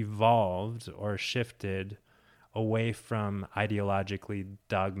evolved or shifted away from ideologically,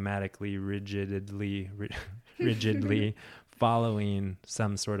 dogmatically, rigidly following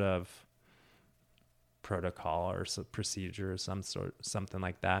some sort of protocol or procedure or something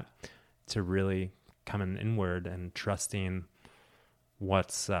like that, to really coming inward and trusting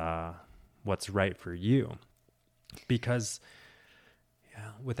what's right for you. Because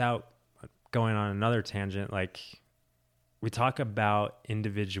without going on another tangent, like, we talk about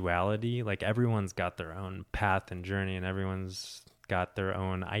individuality, like everyone's got their own path and journey, and everyone's got their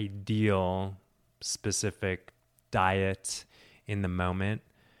own ideal specific diet in the moment.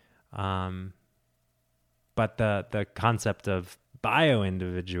 But the concept of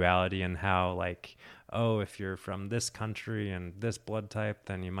bio-individuality and how, like, if you're from this country and this blood type,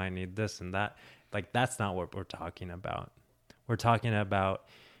 then you might need this and that. Like, that's not what we're talking about. We're talking about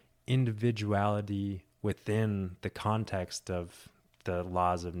individuality within the context of the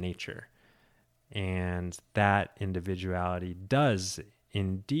laws of nature. And that individuality does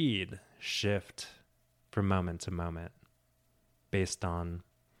indeed shift from moment to moment based on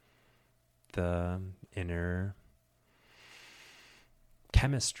the inner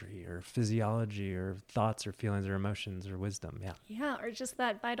chemistry or physiology or thoughts or feelings or emotions or wisdom. Yeah, or just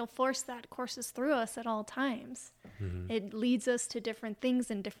that vital force that courses through us at all times. Mm-hmm. It leads us to different things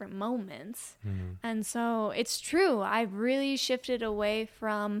in different moments. Mm-hmm. And so it's true. I've really shifted away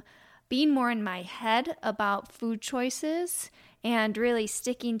from being more in my head about food choices and really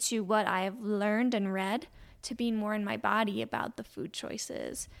sticking to what I have learned and read, to being more in my body about the food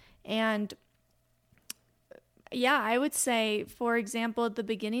choices. And I would say, for example, at the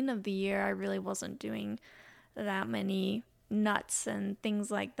beginning of the year, I really wasn't doing that many nuts and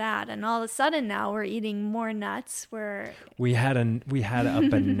things like that. And all of a sudden now we're eating more nuts. We had a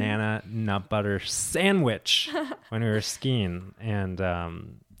banana nut butter sandwich when we were skiing, and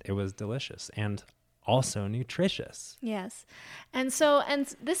it was delicious and also nutritious. Yes. And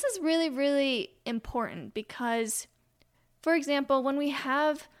this is really, really important because, for example, when we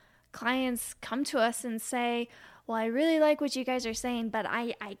have clients come to us and say, well, I really like what you guys are saying, but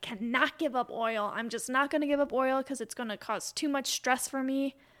I cannot give up oil. I'm just not going to give up oil because it's going to cause too much stress for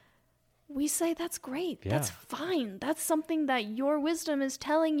me. We say, that's great. Yeah. That's fine. That's something that your wisdom is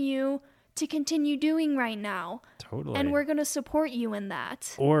telling you to continue doing right now. Totally. And we're going to support you in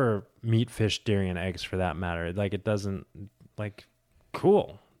that. Or meat, fish, dairy, and eggs for that matter. Like, it doesn't, like,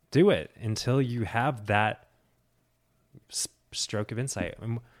 cool. Do it until you have that stroke of insight.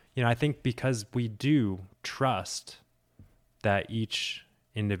 You know, I think because we do trust that each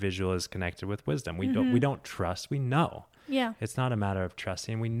individual is connected with wisdom. We don't trust, we know. Yeah. It's not a matter of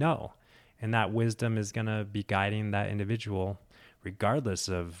trusting, we know. And that wisdom is going to be guiding that individual regardless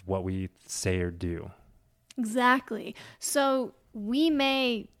of what we say or do. Exactly. So we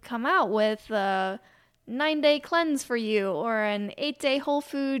may come out with a 9-day cleanse for you or an 8-day whole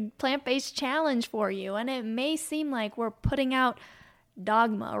food plant-based challenge for you. And it may seem like we're putting out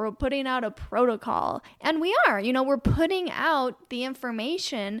dogma or we're putting out a protocol. And we are, we're putting out the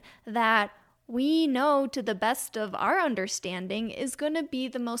information that we know to the best of our understanding is going to be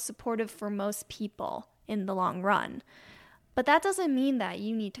the most supportive for most people in the long run. But that doesn't mean that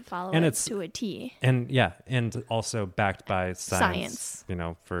you need to follow it to a T. And also backed by science.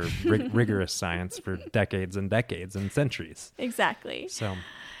 For rigorous science for decades and decades and centuries. Exactly. So.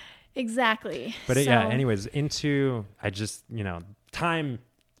 Exactly. But anyways, time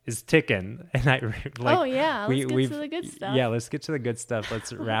is ticking, and let's get to the good stuff. Yeah, let's get to the good stuff.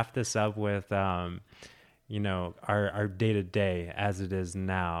 Let's wrap this up with, our day to day as it is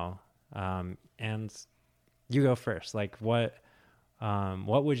now. And you go first. Like, what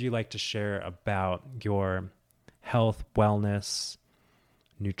would you like to share about your health, wellness,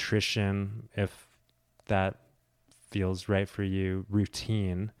 nutrition, if that feels right for you,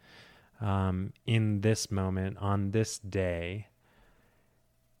 routine, in this moment, on this day,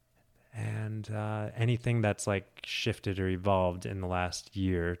 and anything that's like shifted or evolved in the last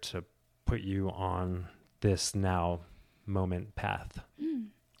year to put you on this now moment path?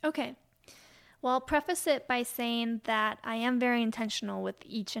 Okay. Well, I'll preface it by saying that I am very intentional with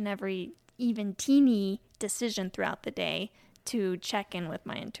each and every even teeny decision throughout the day to check in with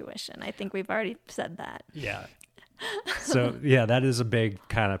my intuition. I think we've already said that. Yeah. So, that is a big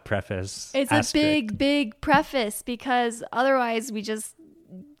kind of preface. It's aspect. A big preface, because otherwise we just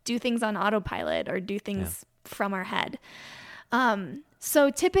do things on autopilot or do things from our head.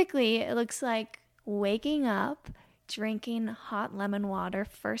 So typically it looks like waking up, drinking hot lemon water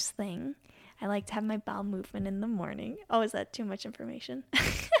first thing. I like to have my bowel movement in the morning. Oh, is that too much information?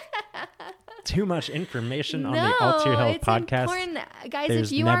 Too much information on the Alter Your Health podcast? No, it's important. Guys,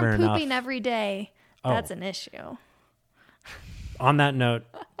 if you aren't pooping every day, that's an issue. On that note,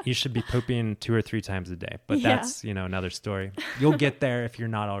 you should be pooping 2 or 3 times a day, but that's, another story. You'll get there if you're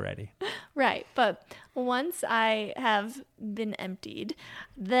not already. Right. But once I have been emptied,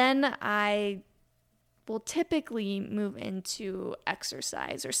 then I will typically move into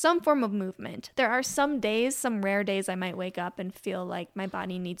exercise or some form of movement. There are some rare days I might wake up and feel like my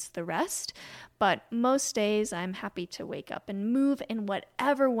body needs the rest, but most days I'm happy to wake up and move in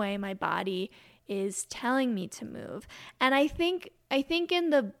whatever way my body is telling me to move. And I think I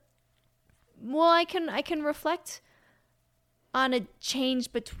can reflect on a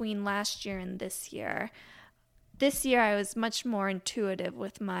change between last year and this year. This year I was much more intuitive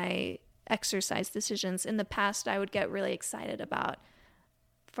with my exercise decisions. In the past, I would get really excited about,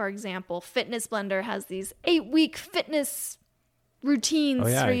 for example, Fitness Blender has these 8-week fitness routines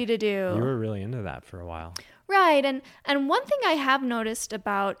for you to do. You were really into that for a while. Right. And one thing I have noticed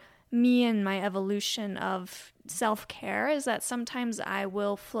about me and my evolution of self-care is that sometimes I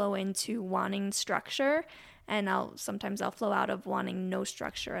will flow into wanting structure, and sometimes I'll flow out of wanting no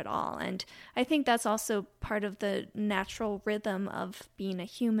structure at all. And I think that's also part of the natural rhythm of being a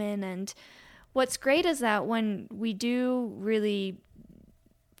human. And what's great is that when we do really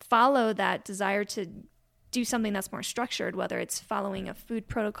follow that desire to do something that's more structured, whether it's following a food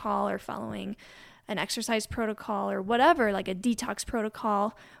protocol or following an exercise protocol or whatever, like a detox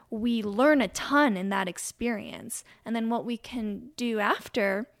protocol, we learn a ton in that experience. And then what we can do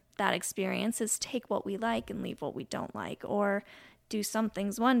after that experience is take what we like and leave what we don't like, or do some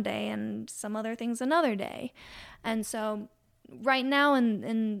things one day and some other things another day. And so right now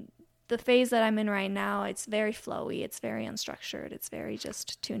in the phase that I'm in right now, it's very flowy. It's very unstructured. It's very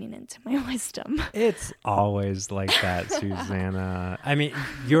just tuning into my wisdom. It's always like that, Susanna. I mean,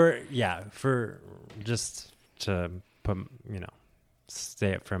 for just to put,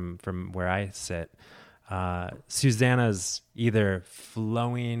 say it from where I sit, Susanna's either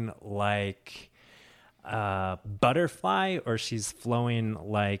flowing like a butterfly or she's flowing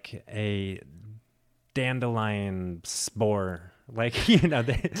like a dandelion spore. Like,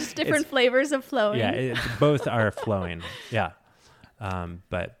 Just different flavors of flowing. Yeah, both are flowing. Yeah.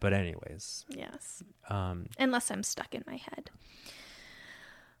 But anyways. Yes. Unless I'm stuck in my head.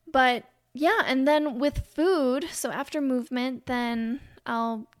 But yeah, and then with food, so after movement, then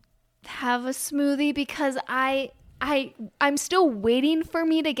I'll have a smoothie because I'm still waiting for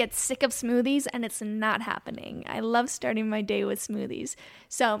me to get sick of smoothies, and it's not happening. I love starting my day with smoothies.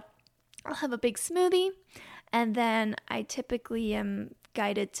 So I'll have a big smoothie. And then I typically am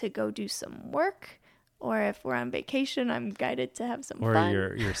guided to go do some work, or if we're on vacation, I'm guided to have some fun.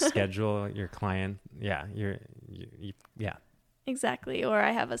 Or your schedule, your client. Yeah, yeah. Exactly. Or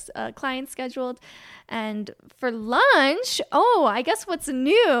I have a client scheduled. And for lunch, I guess what's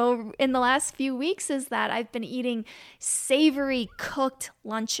new in the last few weeks is that I've been eating savory cooked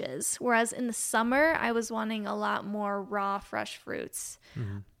lunches. Whereas in the summer, I was wanting a lot more raw, fresh fruits.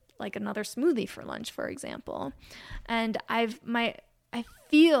 Mm-hmm. Like another smoothie for lunch, for example. And I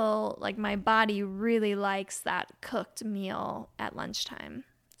feel like my body really likes that cooked meal at lunchtime.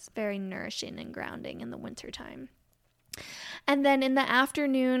 It's very nourishing and grounding in the wintertime. And then in the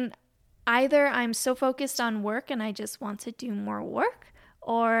afternoon, either I'm so focused on work and I just want to do more work,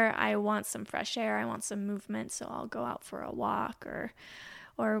 or I want some fresh air, I want some movement, so I'll go out for a walk or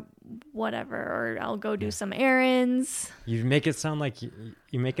whatever, or I'll go do some errands. You make it sound like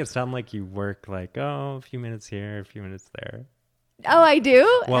you work like, a few minutes here, a few minutes there. Oh, I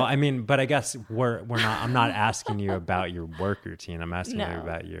do? Well, I mean, but I guess I'm not asking you about your work routine. I'm asking you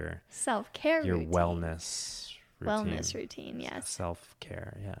about your self-care your routine. Wellness routine, yes.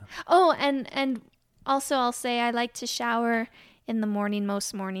 Self-care, yeah. Oh, and also I'll say I like to shower in the morning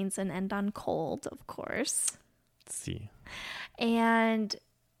most mornings and end on cold, of course. Let's see. And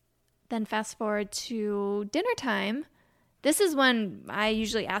then fast forward to dinner time. This is when I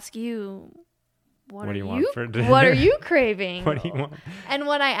usually ask you, what do you want for dinner? What are you craving? What do you want? And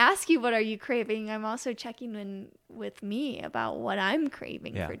when I ask you what are you craving, I'm also checking in with me about what I'm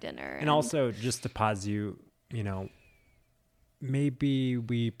craving for dinner. And also, just to pause you, maybe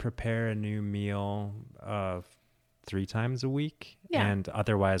we prepare a new meal 3 times a week, and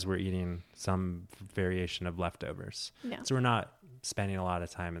otherwise we're eating some variation of leftovers. Yeah. So we're not spending a lot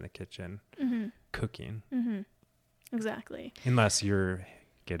of time in the kitchen cooking. Mm-hmm. Exactly. Unless you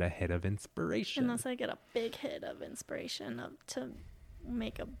get a hit of inspiration. Unless I get a big hit of inspiration to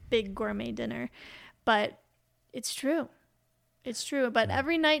make a big gourmet dinner. But it's true. It's true. But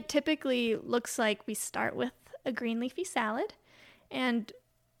every night typically looks like we start with a green leafy salad. And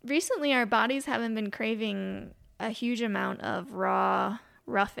recently our bodies haven't been craving a huge amount of raw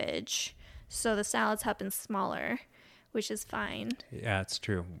roughage, so the salads have been smaller, which is fine. Yeah, it's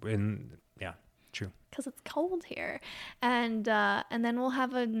true. True. Because it's cold here, and then we'll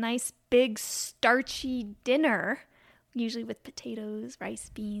have a nice big starchy dinner, usually with potatoes,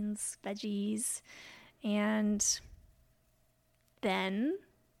 rice, beans, veggies, and then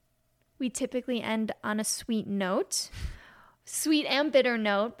we typically end on a sweet note, sweet and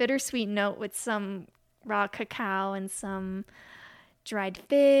bittersweet note with some raw cacao and some dried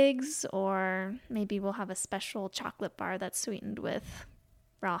figs, or maybe we'll have a special chocolate bar that's sweetened with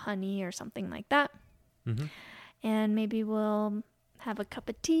raw honey or something like that. Mm-hmm. And maybe we'll have a cup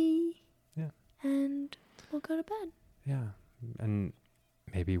of tea. Yeah. And we'll go to bed. Yeah. And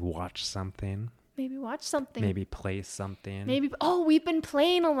maybe watch something. Maybe play something. We've been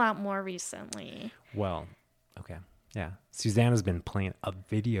playing a lot more recently. Well, okay. Yeah. Susanna's been playing a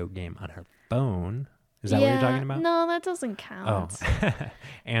video game on her phone. Is that what you're talking about? No, that doesn't count. Oh.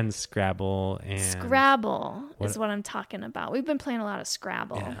 And Scrabble. Scrabble is what I'm talking about. We've been playing a lot of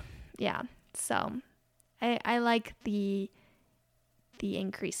Scrabble. Yeah. So I like the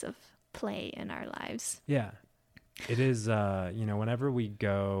increase of play in our lives. Yeah. It is, whenever we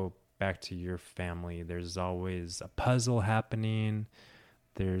go back to your family, there's always a puzzle happening.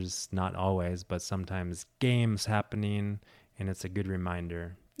 There's not always, but sometimes games happening. And it's a good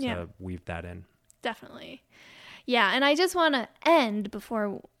reminder to weave that in. Definitely. Yeah. And I just want to end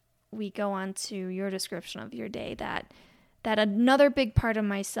before we go on to your description of your day that another big part of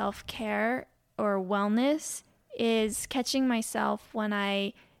my self-care or wellness is catching myself when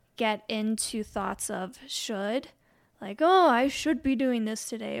I get into thoughts of should. like, oh, I should be doing this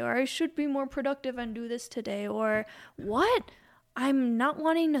today, or I should be more productive and do this today, or what? I'm not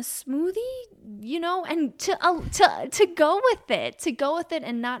wanting a smoothie, and to go with it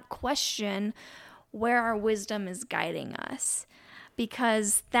and not question where our wisdom is guiding us.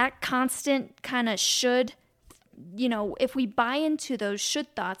 Because that constant kind of should, if we buy into those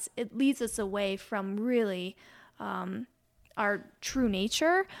should thoughts, it leads us away from really our true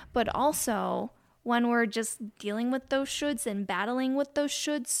nature. But also, when we're just dealing with those shoulds and battling with those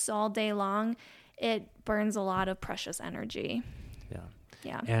shoulds all day long, it burns a lot of precious energy.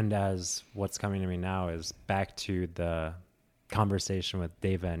 Yeah. And as what's coming to me now is back to the conversation with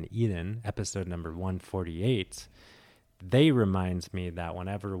Deva and Eden, episode number 148. They remind me that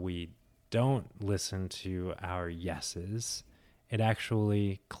whenever we don't listen to our yeses, it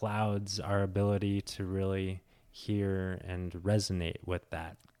actually clouds our ability to really hear and resonate with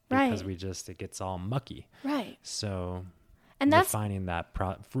that. Because it gets all mucky. Right. So and that's refining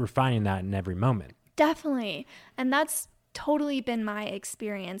that in every moment. Definitely. And that's totally been my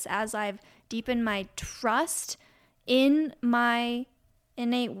experience as I've deepened my trust in my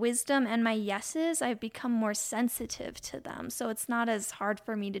innate wisdom and my yeses. I've become more sensitive to them. So it's not as hard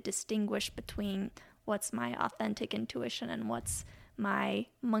for me to distinguish between what's my authentic intuition and what's my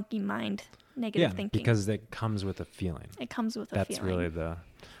monkey mind negative thinking. Because it comes with a feeling. It comes with a feeling. That's really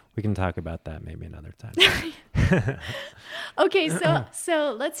we can talk about that maybe another time. Okay,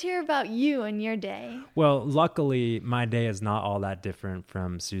 so let's hear about you and your day. Well, luckily, my day is not all that different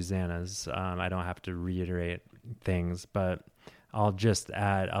from Susanna's. I don't have to reiterate things, but I'll just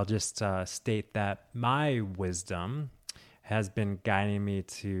state that my wisdom has been guiding me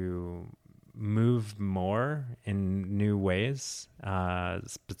to move more in new ways,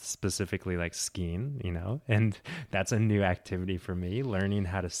 specifically like skiing, and that's a new activity for me, learning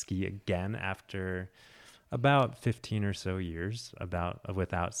how to ski again after about 15 or so years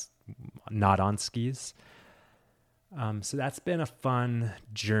not on skis. So that's been a fun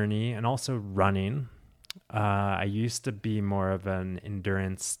journey, and also running. I used to be more of an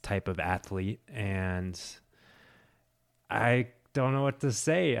endurance type of athlete, and I don't know what to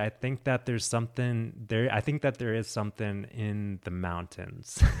say. I think that there's something there. I think that there is something in the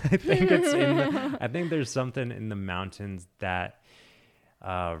mountains. I think there's something in the mountains that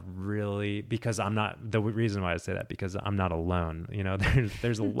really, because the reason why I say that, because I'm not alone.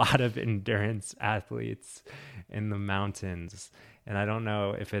 There's a lot of endurance athletes in the mountains, and I don't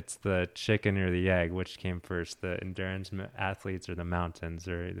know if it's the chicken or the egg, which came first, the endurance athletes or the mountains,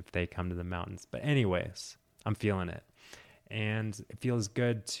 or if they come to the mountains. But anyways, I'm feeling it. And it feels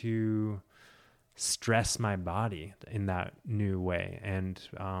good to stress my body in that new way and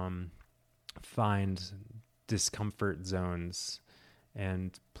find discomfort zones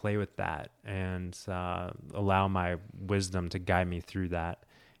and play with that and allow my wisdom to guide me through that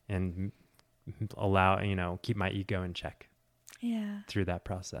and keep my ego in check. Yeah. Through that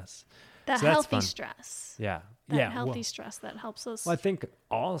process. That healthy stress. Yeah. Healthy stress that helps us. Well, I think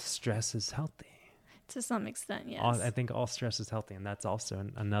all stress is healthy. To some extent, yes. I think all stress is healthy, and that's also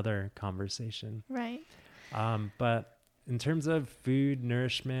another conversation. Right. But in terms of food,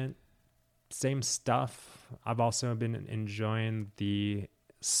 nourishment, same stuff. I've also been enjoying the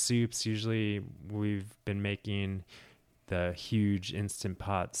soups. Usually we've been making the huge Instant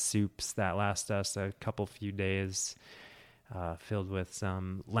Pot soups that last us a few days, filled with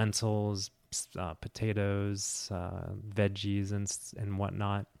some lentils, potatoes, veggies, and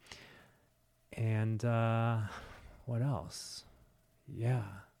whatnot. And what else? Yeah.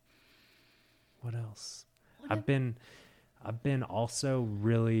 What else? I've been also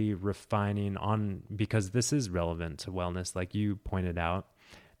really refining on, because this is relevant to wellness, like you pointed out,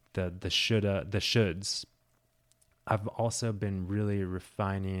 the shoulds. I've also been really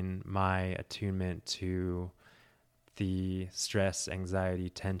refining my attunement to the stress, anxiety,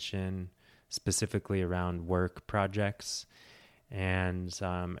 tension, specifically around work projects. And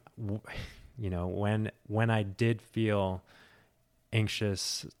when I did feel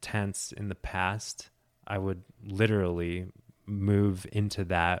anxious, tense in the past, I would literally move into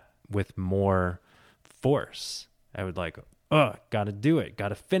that with more force. I would gotta do it,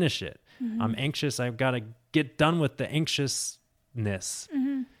 gotta finish it. Mm-hmm. I'm anxious, I've got to get done with the anxiousness.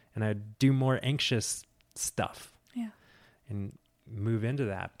 Mm-hmm. And I do more anxious stuff. Yeah. And move into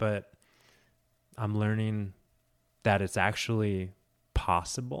that. But I'm learning that it's actually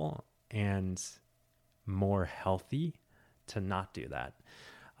possible and more healthy to not do that.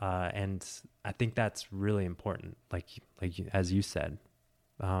 And I think that's really important, like as you said,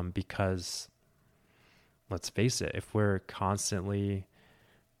 because let's face it, if we're constantly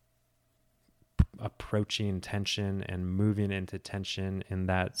approaching tension and moving into tension in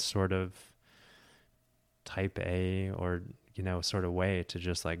that sort of type A or, sort of way to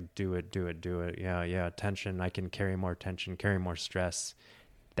just like do it. Yeah. Tension. I can carry more tension, carry more stress.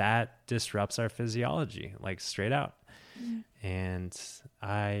 That disrupts our physiology, like straight out. And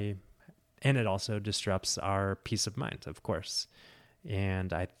it also disrupts our peace of mind, of course.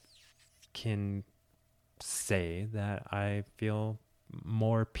 And I can say that I feel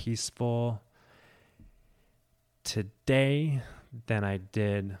more peaceful today than I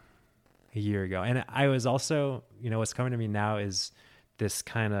did a year ago. And I was also, what's coming to me now is this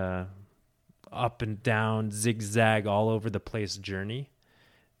kind of up and down, zigzag, all over the place journey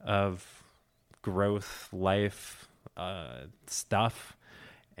of growth, life, stuff.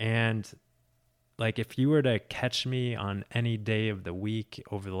 And like, if you were to catch me on any day of the week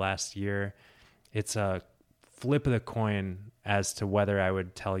over the last year, it's a flip of the coin as to whether I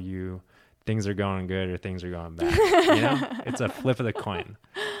would tell you things are going good or things are going bad. It's a flip of the coin.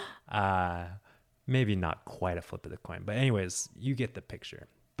 Maybe not quite a flip of the coin, but anyways, you get the picture.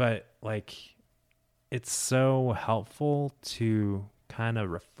 But like, it's so helpful to kind of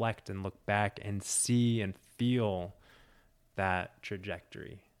reflect and look back and see and feel that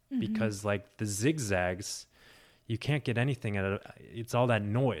trajectory, because like the zigzags, you can't get anything out of it. It's all that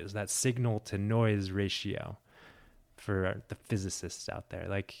noise, that signal to noise ratio for the physicists out there.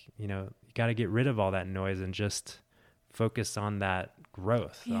 Like, you got to get rid of all that noise and just focus on that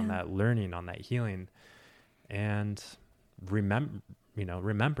growth, on that learning, on that healing. And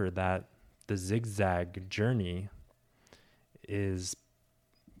remember that the zigzag journey is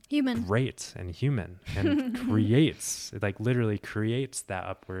human, great and human, and literally creates that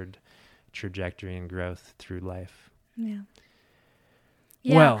upward trajectory and growth through life. Yeah.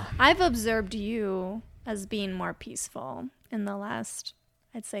 Well, I've observed you as being more peaceful in the last,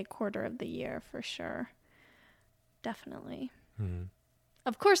 I'd say, quarter of the year for sure. Definitely.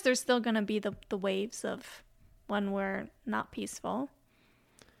 Of course, there's still going to be the waves of when we're not peaceful.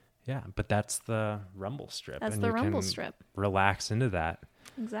 Yeah, but that's the rumble strip. That's and the rumble strip. Relax into that.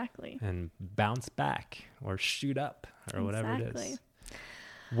 Exactly. And bounce back or shoot up or whatever it is.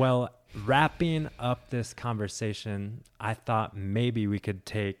 Well, wrapping up this conversation, I thought maybe we could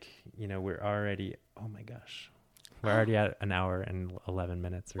take, we're already at an hour and 11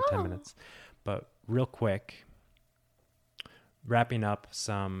 minutes or 10 minutes. But real quick, wrapping up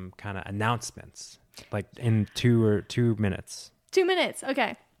some kind of announcements, like in 2 minutes. 2 minutes.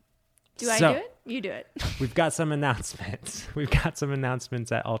 Okay. Do I do it? You do it. We've got some announcements.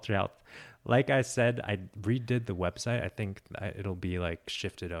 At Alter Health. Like I said, I redid the website. I think it'll be like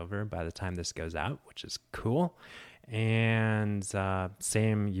shifted over by the time this goes out, which is cool. And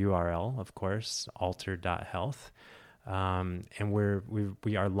same URL, of course, alter.health. And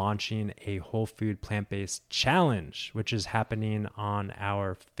we are launching a whole food plant-based challenge, which is happening on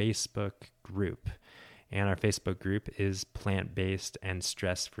our Facebook group. And our Facebook group is plant-based and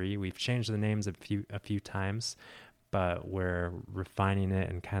stress-free. We've changed the names a few times, but we're refining it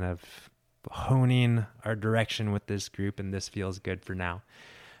and kind of honing our direction with this group, and this feels good for now.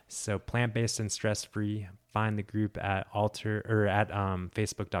 So plant-based and stress-free, find the group at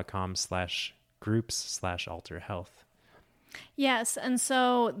facebook.com/groups/alterhealth. Yes, and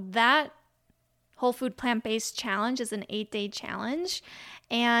so that whole food plant-based challenge is an 8-day challenge,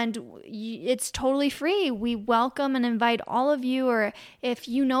 and it's totally free. We welcome and invite all of you, or if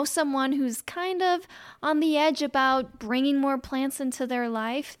you know someone who's kind of on the edge about bringing more plants into their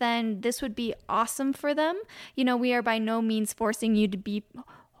life, then this would be awesome for them. We are by no means forcing you to be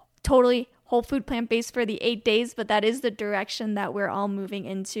totally whole food plant-based for the 8 days, but that is the direction that we're all moving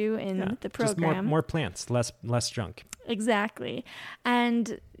into in the program. Just more plants, less junk. Exactly.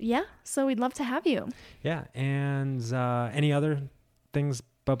 And so we'd love to have you. Yeah. And any other things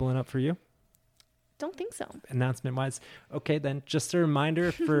bubbling up for you? Don't think so. Announcement wise. Okay, then just a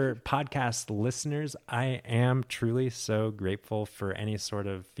reminder for podcast listeners, I am truly so grateful for any sort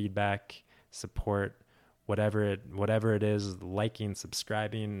of feedback, support, whatever it is, liking,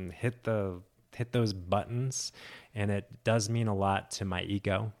 subscribing, hit those buttons. And it does mean a lot to my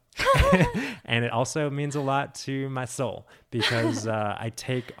ego. And it also means a lot to my soul, because I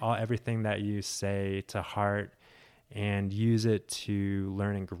take everything that you say to heart and use it to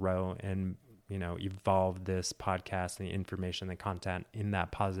learn and grow and evolve this podcast and the information, the content in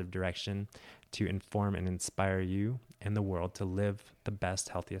that positive direction to inform and inspire you and the world to live the best,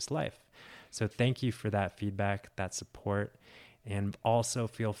 healthiest life. So thank you for that feedback, that support. And also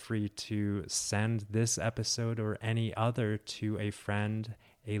feel free to send this episode or any other to a friend,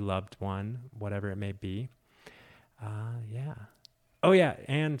 a loved one, whatever it may be. Yeah. Oh, yeah.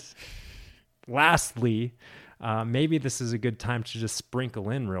 And lastly, maybe this is a good time to just sprinkle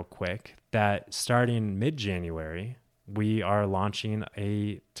in real quick that starting mid-January, we are launching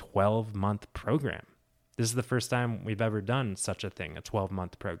a 12-month program. This is the first time we've ever done such a thing, a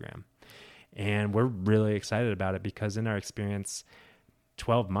 12-month program. And we're really excited about it because in our experience,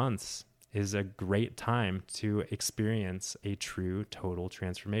 12 months is a great time to experience a true total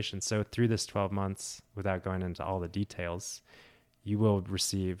transformation. So through this 12 months, without going into all the details, you will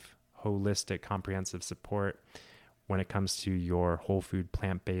receive holistic, comprehensive support when it comes to your whole food,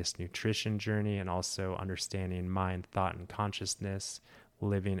 plant-based nutrition journey, and also understanding mind, thought, and consciousness,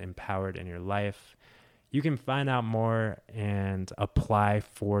 living empowered in your life. You can find out more and apply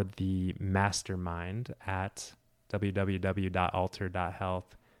for the mastermind at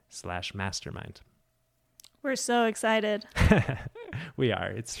www.alter.health/mastermind. We're so excited. We are.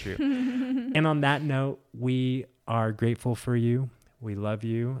 It's true. And on that note, we are grateful for you. We love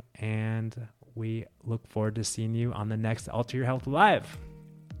you. And we look forward to seeing you on the next Alter Your Health Live.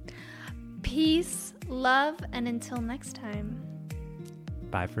 Peace, love, and until next time.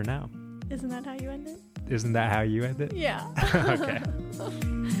 Bye for now. Isn't that how you end it? Isn't that how you end it? Yeah. Okay.